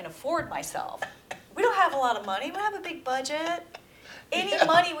answer is I can afford myself. We don't have a lot of money. We don't have a big budget. Any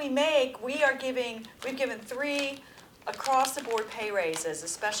money we make, we've given 3 across-the-board pay raises,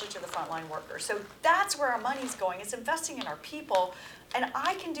 especially to the frontline workers. So that's where our money's going. It's investing in our people, and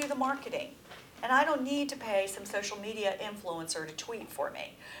I can do the marketing. And I don't need to pay some social media influencer to tweet for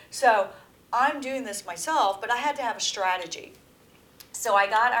me. So I'm doing this myself, but I had to have a strategy. So I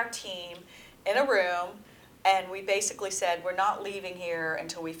got our team in a room, and we basically said, we're not leaving here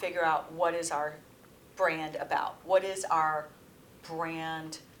until we figure out what is our brand about. What is our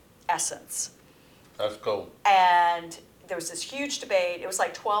brand essence? That's cool. And there was this huge debate. It was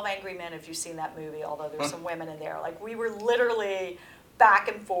like 12 Angry Men, if you've seen that movie, although there's some women in there. Like, we were literally back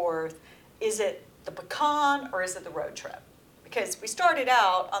and forth. Is it the pecan or is it the road trip? Because we started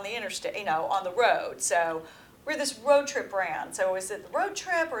out on the interstate, on the road. So we're this road trip brand. So is it the road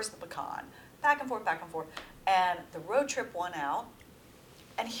trip or is it the pecan? Back and forth, back and forth. And the road trip won out.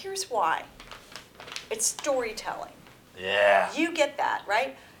 And here's why. It's storytelling. Yeah. You get that,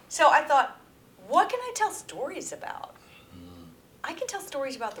 right? So I thought, what can I tell stories about? I can tell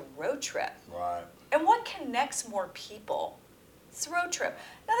stories about the road trip. Right. And what connects more people? It's the road trip.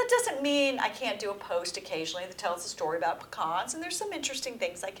 Now, that doesn't mean I can't do a post occasionally that tells a story about pecans, and there's some interesting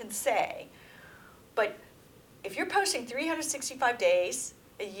things I can say. But if you're posting 365 days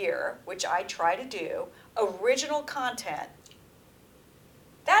a year, which I try to do, original content,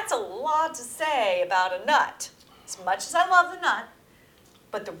 that's a lot to say about a nut. As much as I love the nut,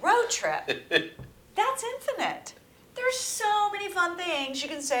 but the road trip, that's infinite. There's so many fun things you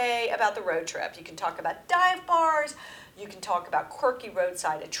can say about the road trip. You can talk about dive bars. You can talk about quirky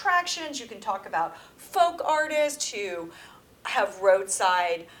roadside attractions. You can talk about folk artists who have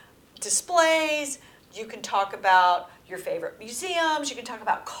roadside displays. You can talk about your favorite museums. You can talk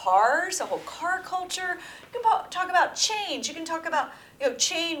about cars, the whole car culture. You can talk about chains. You can talk about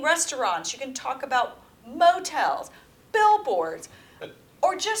chain restaurants. You can talk about motels, billboards,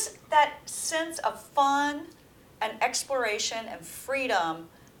 or just that sense of fun and exploration and freedom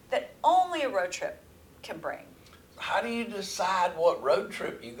that only a road trip can bring. How do you decide what road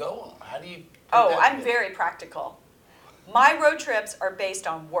trip you go on? How do you? I'm very practical. My road trips are based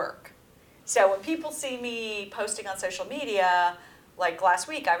on work. So when people see me posting on social media, like last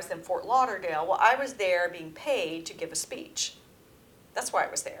week I was in Fort Lauderdale, well, I was there being paid to give a speech. That's why I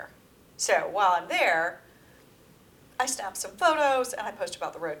was there. So while I'm there, I snap some photos and I post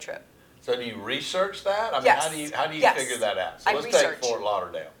about the road trip. So do you research that? I mean, Yes. how do you Yes. figure that out? So I let's research. take Fort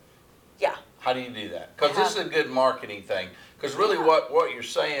Lauderdale. Yeah. How do you do that? Because this is a good marketing thing. Because really what you're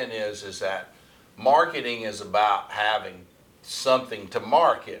saying is that marketing is about having something to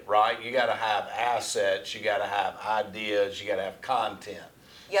market, right? You got to have assets, you got to have ideas, you got to have content.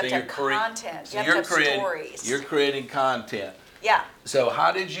 You have to have content. You have to have stories. You're creating content. Yeah. So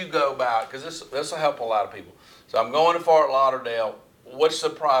how did you go about, because this will help a lot of people. So I'm going to Fort Lauderdale. What's the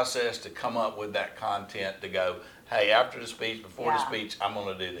process to come up with that content to go, hey, after the speech, before the Yeah. speech, I'm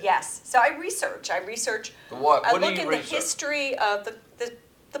going to do this? Yes. So I research. What I do look you in research? the history of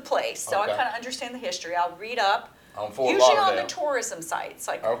the place. So Okay. I kind of understand the history. I'll read up. On Fort Usually on Lauderdale. the tourism sites,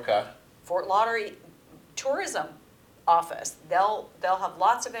 like Okay. Fort Lauderdale Tourism Office. They'll have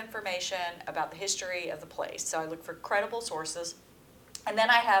lots of information about the history of the place. So I look for credible sources. And then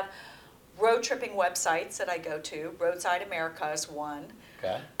I have road tripping websites that I go to. Roadside America is one.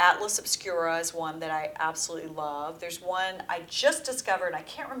 Okay. Atlas Obscura is one that I absolutely love. There's one I just discovered. I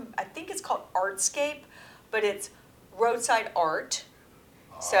can't remember. I think it's called Artscape, but it's roadside art.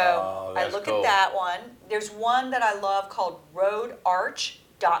 So I that's look cool. at that one. There's one that I love called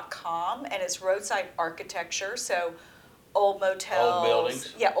roadarch.com, and it's roadside architecture. So old motels. Old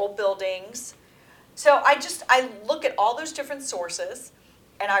buildings. Yeah, old buildings. So I look at all those different sources,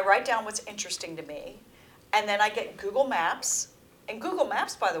 and I write down what's interesting to me. And then I get Google Maps. And Google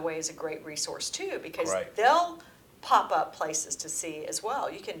Maps, by the way, is a great resource too, because Right. they'll pop up places to see as well.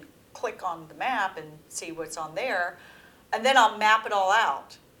 You can click on the map and see what's on there. And then I'll map it all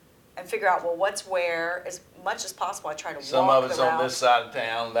out and figure out, well, what's where. As much as possible, I try to Some walk of it's the route. on this side of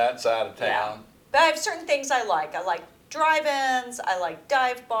town, that side of Yeah. town. But I have certain things I like. I like drive-ins, I like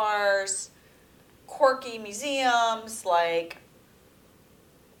dive bars, quirky museums like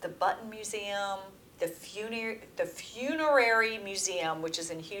the Button Museum, the Funerary Museum, which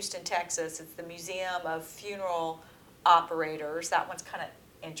is in Houston, Texas. It's the Museum of Funeral Operators. That one's kind of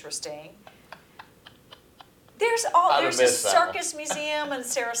interesting. There's a missed that one. circus museum in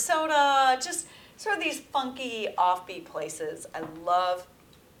Sarasota. Just sort of these funky offbeat places. I love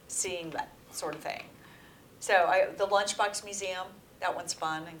seeing that sort of thing. So the Lunchbox Museum, that one's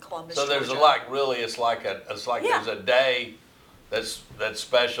fun in Columbus, So there's Georgia. it's like Yeah. there's a day that's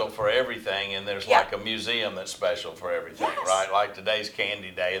special for everything, and there's Yeah. like a museum that's special for everything, Yes. right? Like today's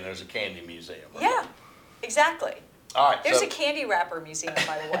Candy Day, and there's a candy museum. Yeah, exactly. All right. There's so, a candy wrapper museum,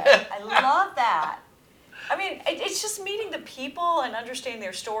 by the way. I love that. I mean, it's just meeting the people and understanding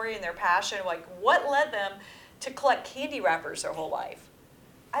their story and their passion, like what led them to collect candy wrappers their whole life.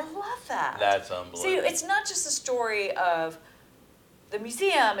 I love that. That's See, unbelievable. it's not just a story of the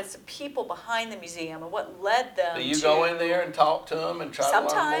museum, it's the people behind the museum and what led them Do you to... go in there and talk to them and try to learn more?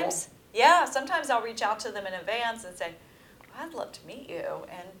 Sometimes, yeah. Sometimes I'll reach out to them in advance and say, I'd love to meet you.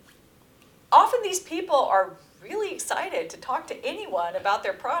 And often these people are really excited to talk to anyone about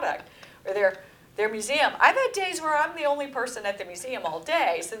their product or their museum. I've had days where I'm the only person at the museum all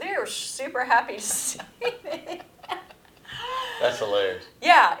day, so they're super happy to see me. That's hilarious.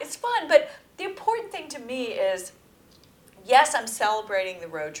 Yeah, it's fun, but the important thing to me is, yes, I'm celebrating the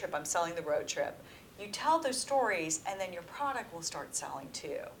road trip, I'm selling the road trip. You tell those stories, and then your product will start selling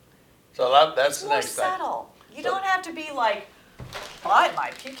too. So that's It's the more next thing. subtle. You So- don't have to be like, buy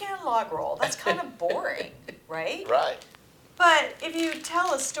my pecan log roll. That's kind of boring, right? Right. But if you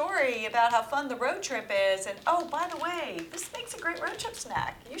tell a story about how fun the road trip is, and oh, by the way, this makes a great road trip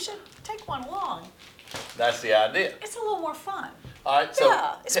snack. You should take one along. That's the idea. It's a little more fun. All right. So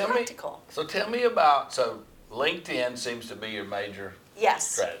Yeah, it's tell practical. tell me about, so LinkedIn seems to be your major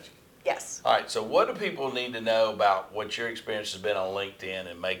Yes. strategy. Yes. All right, so what do people need to know about what your experience has been on LinkedIn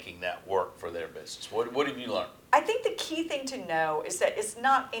and making that work for their business? What have you learned? I think the key thing to know is that it's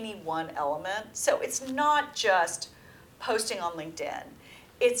not any one element. So it's not just posting on LinkedIn.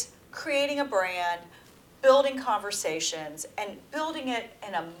 It's creating a brand, building conversations, and building it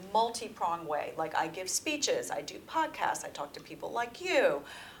in a multi-pronged way. Like I give speeches, I do podcasts, I talk to people like you,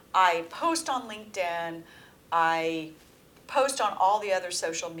 I post on LinkedIn, I post on all the other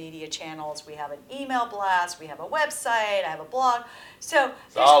social media channels. We have an email blast, we have a website, I have a blog. So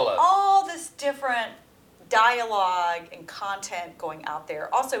there's all of it. all this different dialogue and content going out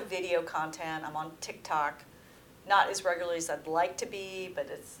there. Also video content. I'm on TikTok, not as regularly as I'd like to be, but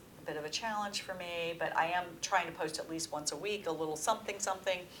it's a bit of a challenge for me. But I am trying to post at least once a week, a little something.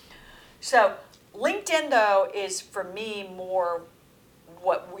 So LinkedIn, though, is for me more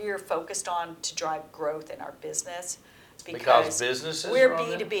what we're focused on to drive growth in our business. Because businesses we're are on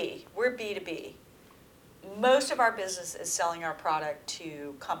there? B2B. We're B2B. Most of our business is selling our product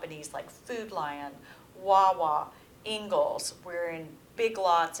to companies like Food Lion, Wawa, Ingalls. We're in Big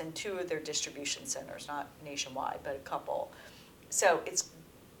Lots and 2 of their distribution centers, not nationwide, but a couple. So it's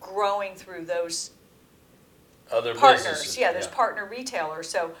growing through those Other partners. businesses. Yeah, there's partner retailers.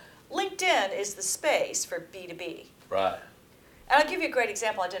 So LinkedIn is the space for B2B. Right. And I'll give you a great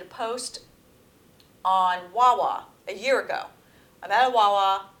example. I did a post on Wawa a year ago. I'm at a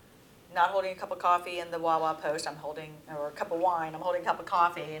Wawa. not holding a cup of coffee in the Wawa post. Or a cup of wine. I'm holding a cup of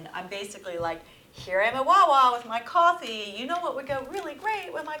coffee. And I'm basically like, here I am at Wawa with my coffee. You know what would go really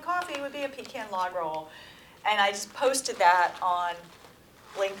great with my coffee would be a pecan log roll. And I just posted that on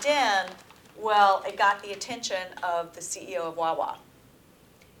LinkedIn. Well, it got the attention of the CEO of Wawa.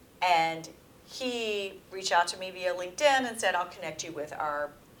 And he reached out to me via LinkedIn and said, I'll connect you with our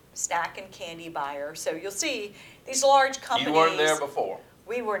snack and candy buyer. So you'll see these large companies. You weren't there before.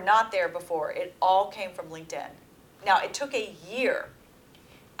 We were not there before. It all came from LinkedIn. Now, it took a year.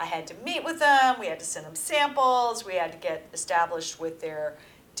 I had to meet with them. We had to send them samples. We had to get established with their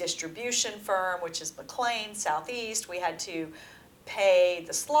distribution firm, which is McLean Southeast. We had to pay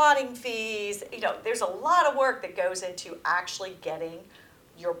the slotting fees. You know, there's a lot of work that goes into actually getting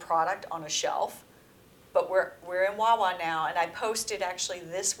your product on a shelf. But we're in Wawa now, and I posted actually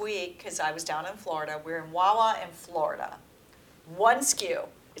this week because I was down in Florida. We're in Wawa in Florida. One SKU.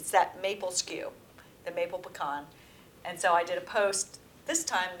 It's that maple SKU, the maple pecan. And so I did a post, this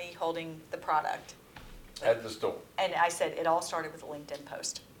time me holding the product. At the store. And I said it all started with a LinkedIn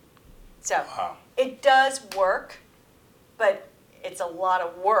post. So Wow. it does work, but it's a lot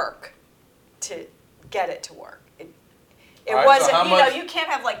of work to get it to work. It All right, so wasn't, how you know, much- you can't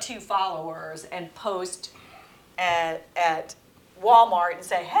have like 2 followers and post at Walmart and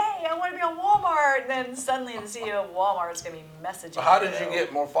say, hey, I want to be on Walmart. And then suddenly the CEO of Walmart is going to be messaging So how did you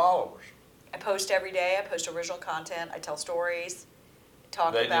get more followers? I post every day. I post original content. I tell stories.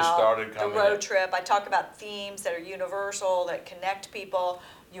 Talk They just about started the coming road in. trip. I talk about themes that are universal, that connect people.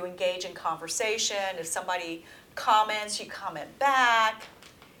 You engage in conversation. If somebody comments, you comment back.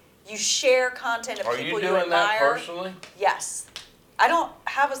 You share content of Are people you doing that admire. personally? Yes. I don't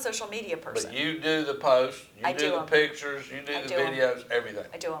have a social media person. But you do the posts, you I do do the 'em. pictures, you do I the do 'em. videos, everything.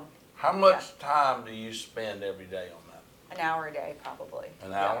 I do them How much time do you spend every day on that? an hour a day, probably.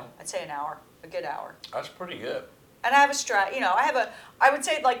 An hour? Yeah, I'd say an hour, a good hour. That's pretty good. And I have I would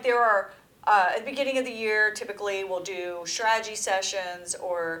say like there are, at the beginning of the year, typically we'll do strategy sessions,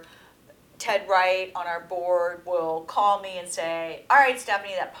 or Ted Wright on our board will call me and say, all right,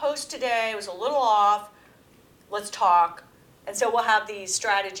 Stephanie, that post today was a little off. Let's talk. And so we'll have these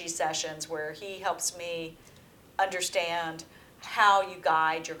strategy sessions where he helps me understand how you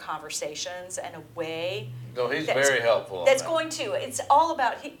guide your conversations in a way So he's That's- very helpful on that's that. going to, it's all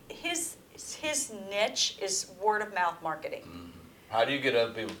about, his niche is word of mouth marketing. How do you get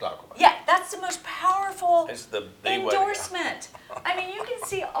other people to talk about it? Yeah, that's the most powerful It's the way to go. endorsement. I mean, you can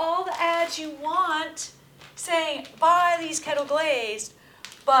see all the ads you want saying, buy these kettle glazed,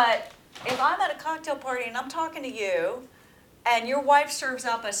 but if I'm at a cocktail party and I'm talking to you, and your wife serves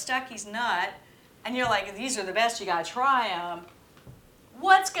up a Stuckey's nut, and you're like, these are the best, you gotta try them,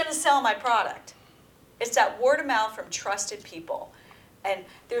 what's gonna sell my product? It's that word of mouth from trusted people. And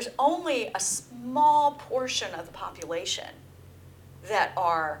there's only a small portion of the population that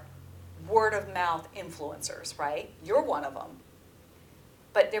are word of mouth influencers, right? You're one of them.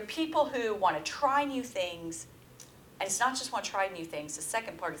 But they're people who want to try new things, and it's not just want to try new things. The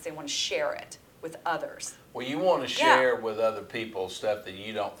second part is they want to share it with others. Well, you want to share with other people stuff that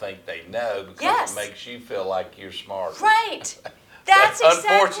you don't think they know because Yes. it makes you feel like you're smart. Right. That's exactly.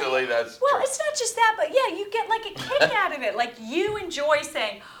 Unfortunately, that's Well, true. it's not just that, but yeah, you get like a kick out of it. Like you enjoy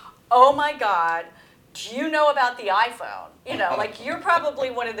saying, "Oh my God, do you know about the iPhone?" You know, like you're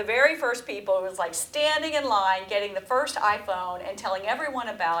probably one of the very first people who was like standing in line getting the first iPhone and telling everyone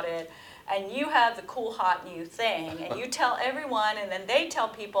about it. And you have the cool hot new thing, and you tell everyone, and then they tell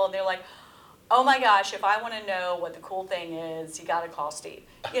people, and they're like, "Oh my gosh, if I want to know what the cool thing is, you got to call Steve."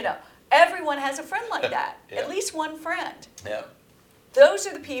 You know, everyone has a friend like that. Yeah. At least one friend. Yeah, Those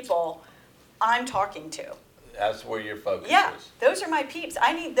are the people I'm talking to. that's where your focus Yeah, is. those are my peeps.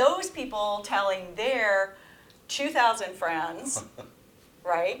 I need those people telling their 2,000 friends,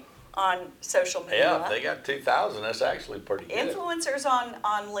 right, on social media. Yeah, if they got 2,000, that's actually pretty good. Influencers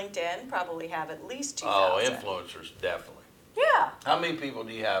on LinkedIn probably have at least 2,000. Oh, influencers, definitely. Yeah. How many people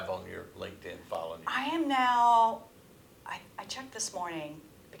do you have on your LinkedIn following you? I am now, I checked this morning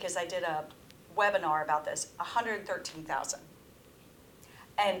because I did a webinar about this, 113,000.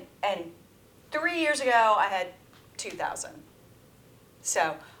 And 3 years ago, I had 2,000.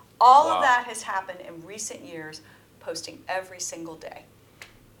 So all Wow. of that has happened in recent years, posting every single day.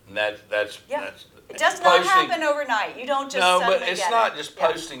 And that's Yeah. that's It does not posting- happen overnight. You don't just No, suddenly but it's get not it. just Yeah.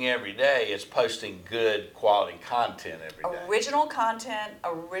 posting every day. It's posting good quality content every day, Original content,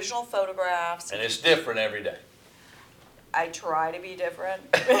 original photographs. and it's different every day. I try to be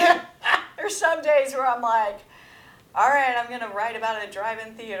different. There's some days where I'm like, all right, I'm going to write about a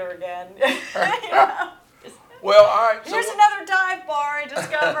drive-in theater again. You know? Well, all right. Here's another dive bar I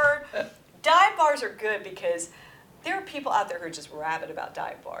discovered. Dive bars are good because there are people out there who are just rabid about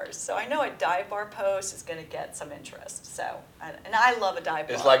dive bars. So I know a dive bar post is going to get some interest. So, and I love a dive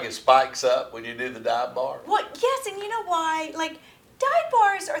bar. It's like it spikes up when you do the dive bar. Well, yes, and you know why? Like, dive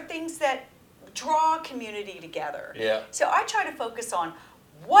bars are things that draw community together. Yeah. So I try to focus on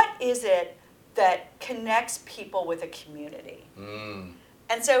what is it that connects people with a community. Mm.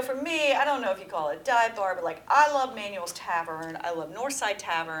 And so for me, I don't know if you call it a dive bar, but like I love Manuel's Tavern, I love Northside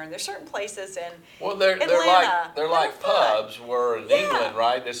Tavern. There's certain places in they're Atlanta they're like fun. pubs where in England,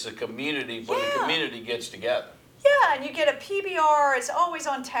 right? It's a community where the community gets together. Yeah, and you get a PBR. It's always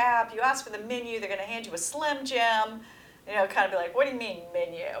on tap. You ask for the menu, they're going to hand you a Slim Jim. You know, kind of be like, what do you mean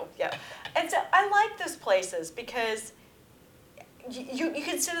menu? Yeah, and so I like those places because you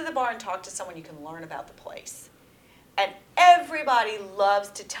can sit at the bar and talk to someone. You can learn about the place. And everybody loves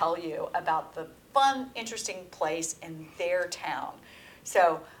to tell you about the fun, interesting place in their town.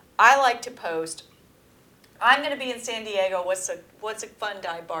 So I like to post, I'm going to be in San Diego. What's a fun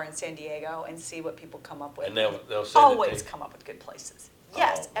dive bar in San Diego? And see what people come up with. And they'll send always it to you. come up with good places.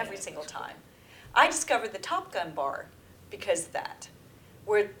 Yes, every single time. I discovered the Top Gun bar because of that.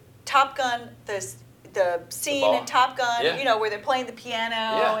 Where Top Gun, the scene in Top Gun, you know, where they're playing the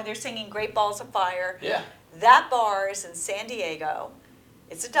piano and they're singing Great Balls of Fire. Yeah. That bar is in San Diego.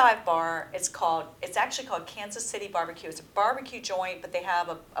 It's a dive bar. It's actually called Kansas City Barbecue. It's a barbecue joint, but they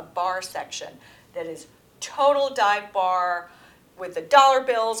have a bar section that is total dive bar with the dollar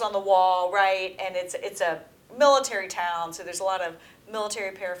bills on the wall, right? And it's a military town, so there's a lot of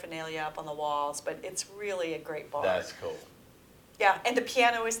military paraphernalia up on the walls, but it's really a great bar. That's cool. Yeah, and the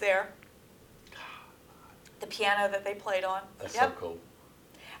piano is there. The piano that they played on. That's so cool.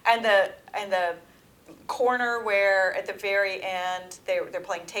 And the corner where at the very end they're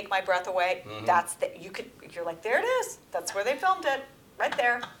playing "Take My Breath Away." Mm-hmm. That's you're like, there it is. That's where they filmed it, right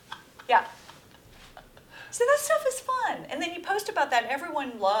there. Yeah. So that stuff is fun, and then you post about that. And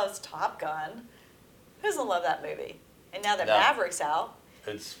everyone loves Top Gun. Who doesn't love that movie? And now that Maverick's out,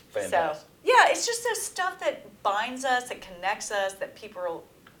 it's fantastic. So yeah, it's just this stuff that binds us, that connects us, that people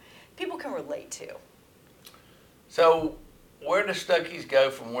can relate to. So, where does Stuckey's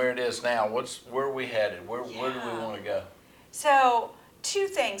go from where it is now? Where are we headed? Where do we want to go? So, two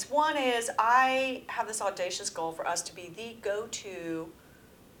things. One is I have this audacious goal for us to be the go-to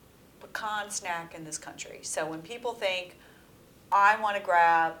pecan snack in this country. So when people think, I want to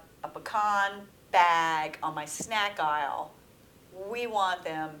grab a pecan bag on my snack aisle, we want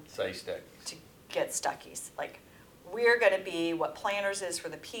them to get Stuckey's. Like, we're going to be what Planters is for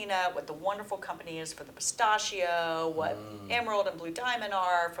the peanut, what the Wonderful Company is for the pistachio, what Emerald and Blue Diamond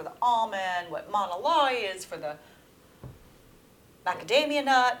are for the almond, what Mauna Loa is for the macadamia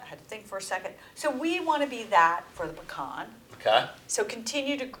nut. I had to think for a second. So we want to be that for the pecan. Okay. So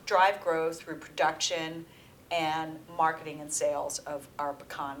continue to drive growth through production and marketing and sales of our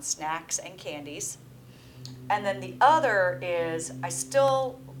pecan snacks and candies. And then the other is I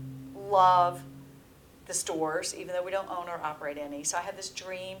still love the stores, even though we don't own or operate any. So I have this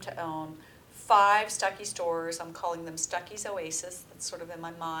dream to own 5 Stuckey stores. I'm calling them Stuckey's Oasis. That's sort of in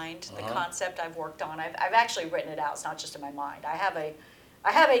my mind. The concept I've worked on. I've actually written it out. It's not just in my mind. I have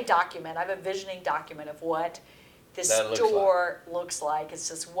a document. I have a visioning document of what this store looks like. It's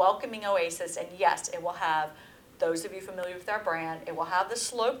this welcoming oasis, and yes, it will have, those of you familiar with our brand, it will have the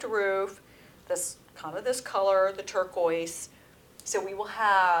sloped roof, this kind of this color, the turquoise. So we will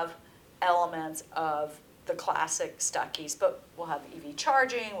have elements of the classic Stuckey's, but we'll have EV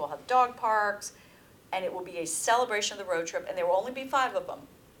charging, we'll have dog parks, and it will be a celebration of the road trip, and there will only be 5 of them.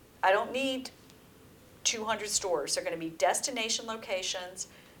 I don't need 200 stores. They're going to be destination locations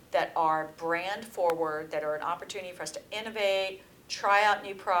that are brand forward, that are an opportunity for us to innovate, try out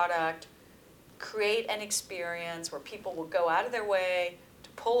new product, create an experience where people will go out of their way to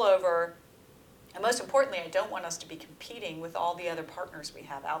pull over. And most importantly, I don't want us to be competing with all the other partners we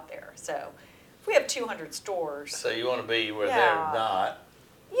have out there. So if we have 200 stores. So you want to be where they're not.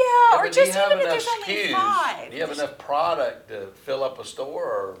 Yeah, or just even if there's only 5. Do you have enough product to fill up a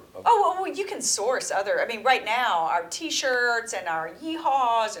store? Well, you can source other, I mean, right now, our T-shirts and our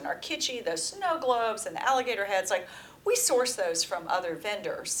Yeehaws and our Kitschy, the snow globes and the alligator heads, like, we source those from other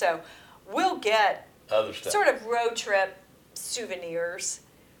vendors. So we'll get other stuff, sort of road trip souvenirs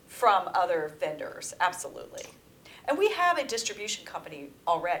from other vendors, absolutely. And we have a distribution company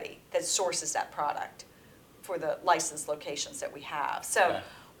already that sources that product for the licensed locations that we have. So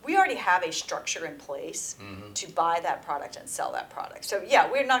we already have a structure in place to buy that product and sell that product. So yeah,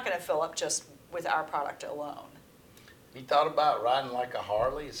 we're not going to fill up just with our product alone. You thought about riding like a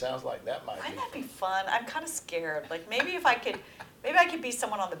Harley? It sounds like that might Wouldn't be. that be fun? I'm kind of scared. Like maybe if I could, maybe I could be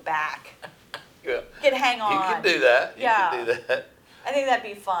someone on the back. Yeah. Could hang on. You can do that. You Yeah. can do that. I think that'd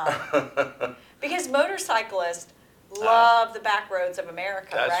be fun. Because motorcyclists love the back roads of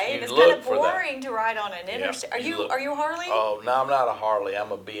America, right? You It's look kind of for that. boring to ride on an interstate. Are you you look. are you a Harley? Oh, no, I'm not a Harley.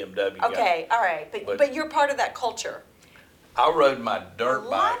 I'm a BMW guy. Okay, all right. But you're part of that culture. I rode my dirt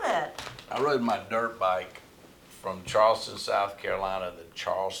bike. Love it. I rode my dirt bike from Charleston, South Carolina to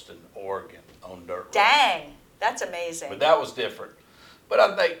Charleston, Oregon on dirt roads. Dang, that's amazing. But that was different. But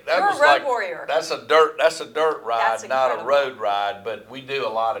I think that You're was a road like warrior. That's a dirt ride, That's not a incredible. road ride. But we do a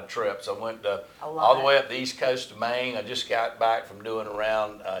lot of trips. I went to I love all the it. way up the east coast of Maine. I just got back from doing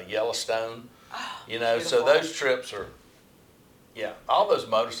around Yellowstone. Oh, You know, so beautiful. those trips are, yeah, all those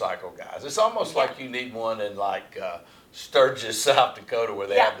motorcycle guys. It's almost like you need one in like Sturgis, South Dakota, where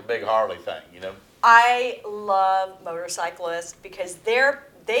they have the big Harley thing. You know, I love motorcyclists because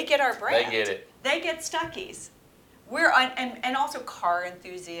they get our brand. they get it. They get Stuckies. We're on, and also car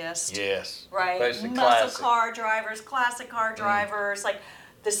enthusiasts. Yes, Right? especially Muscle classic. car drivers, classic car drivers, like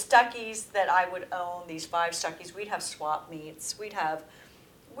the Stuckies that I would own, these 5 Stuckies, we'd have swap meets, we'd have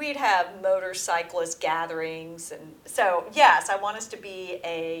motorcyclist gatherings, and so yes, I want us to be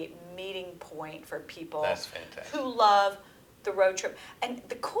a meeting point for people That's fantastic. who love the road trip. And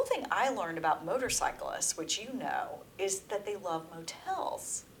the cool thing I learned about motorcyclists, which you know, is that they love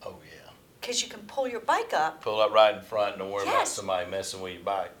motels. Oh yeah. Because you can pull your bike up. Pull up right in front and don't worry about Yes. somebody messing with your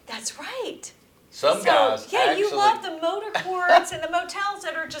bike. That's right. Some guys yeah, actually. you love the motor courts and the motels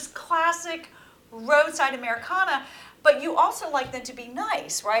that are just classic roadside Americana, but you also like them to be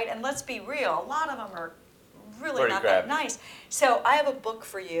nice, right? And let's be real, a lot of them are really Pretty not crappy. that nice. So I have a book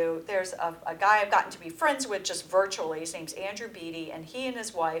for you. There's a guy I've gotten to be friends with just virtually. His name's Andrew Beatty, and he and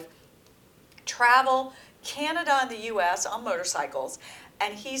his wife travel Canada and the U.S. on motorcycles.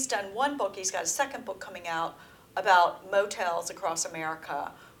 And he's done one book. He's got a second book coming out about motels across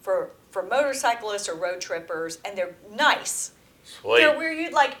America for motorcyclists or road trippers, and they're nice. Sweet. They're where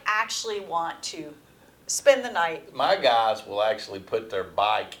you'd like actually want to spend the night. My guys will actually put their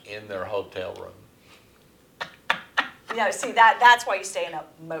bike in their hotel room. You know, see that's why you stay in a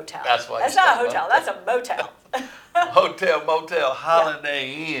motel. That's why you That's not a stay in a hotel. That's a motel. Hotel, motel,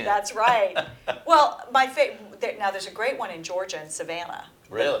 Holiday Inn. That's right. Well, my favorite. Now there's a great one in Georgia in Savannah.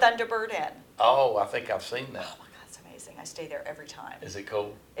 Really? The Thunderbird Inn. Oh, I think I've seen that. Oh my God, it's amazing. I stay there every time. Is it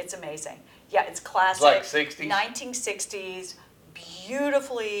cool? It's amazing. Yeah, it's classic. like 60s? 1960s,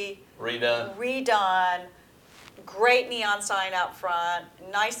 beautifully Redone? redone, great neon sign out front,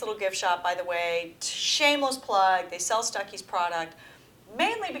 nice little gift shop, by the way. Shameless plug, they sell Stuckey's product,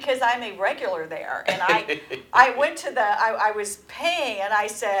 mainly because I'm a regular there. And I went to I was paying and I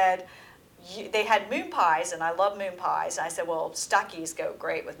said, they had moon pies, and I love moon pies. And I said, well, Stuckey's go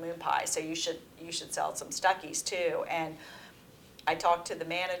great with moon pies, so you should sell some Stuckey's too. And I talked to the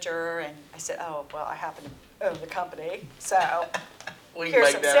manager, and I said, oh, well, I happen to own the company, so We can here's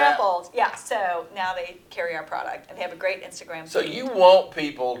make some that happen. samples. Yeah, so now they carry our product, and they have a great Instagram So feed. you want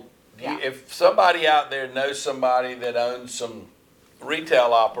people, Yeah. if somebody out there knows somebody that owns some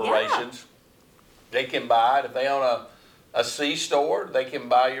retail operations, they can buy it. If they own a C-store, they can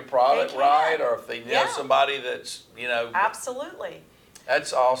buy your product, They can. right? Or if they know Yeah. somebody that's, Absolutely.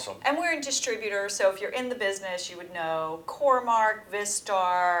 that's awesome. And we're in distributors, so if you're in the business, you would know Core-Mark,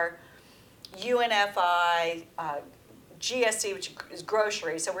 Vistar, UNFI, GSC, which is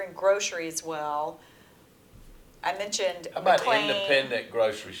grocery, so we're in grocery as well. I mentioned How about McLean, independent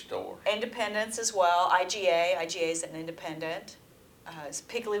grocery store? Independents as well. IGA is an independent.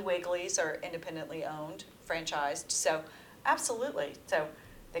 Piggly Wigglies are independently owned, franchised. So absolutely. So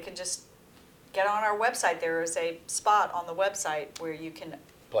they can just get on our website. There is a spot on the website where you can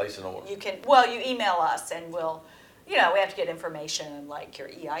Place an order. you email us and we'll, we have to get information like your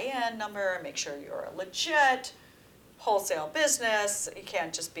EIN number, make sure you're a legit wholesale business. You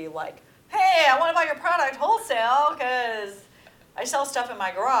can't just be like, hey, I want to buy your product wholesale because I sell stuff in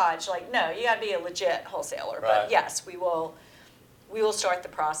my garage. Like, no, you got to be a legit wholesaler. Right. But yes, we will start the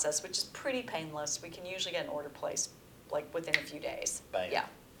process, which is pretty painless. We can usually get an order placed like within a few days. Bam. Yeah.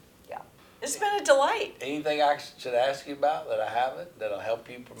 It's been a delight. Anything I should ask you about that I haven't, that'll help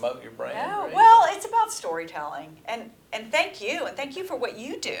you promote your brand? or No, anything? well, it's about storytelling, and thank you for what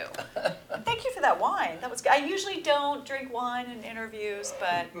you do. And thank you for that wine. That was good. I usually don't drink wine in interviews,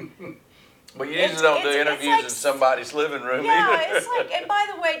 but Well, you It's- usually don't do it's interviews like in somebody's living room yeah, either. it's like. And by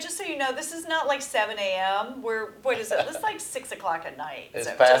the way, just so you know, this is not like 7 a.m. What is it? This is like 6 o'clock at night. It's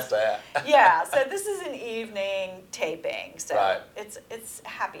So past just- that. Yeah, so this is an evening taping. So Right. it's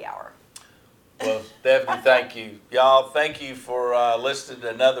happy hour. Well, Stephanie, thank you. Y'all, thank you for listening to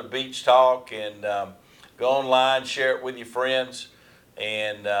another Beach Talk, and go online, share it with your friends,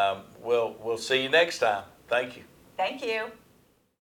 and we'll see you next time. Thank you. Thank you.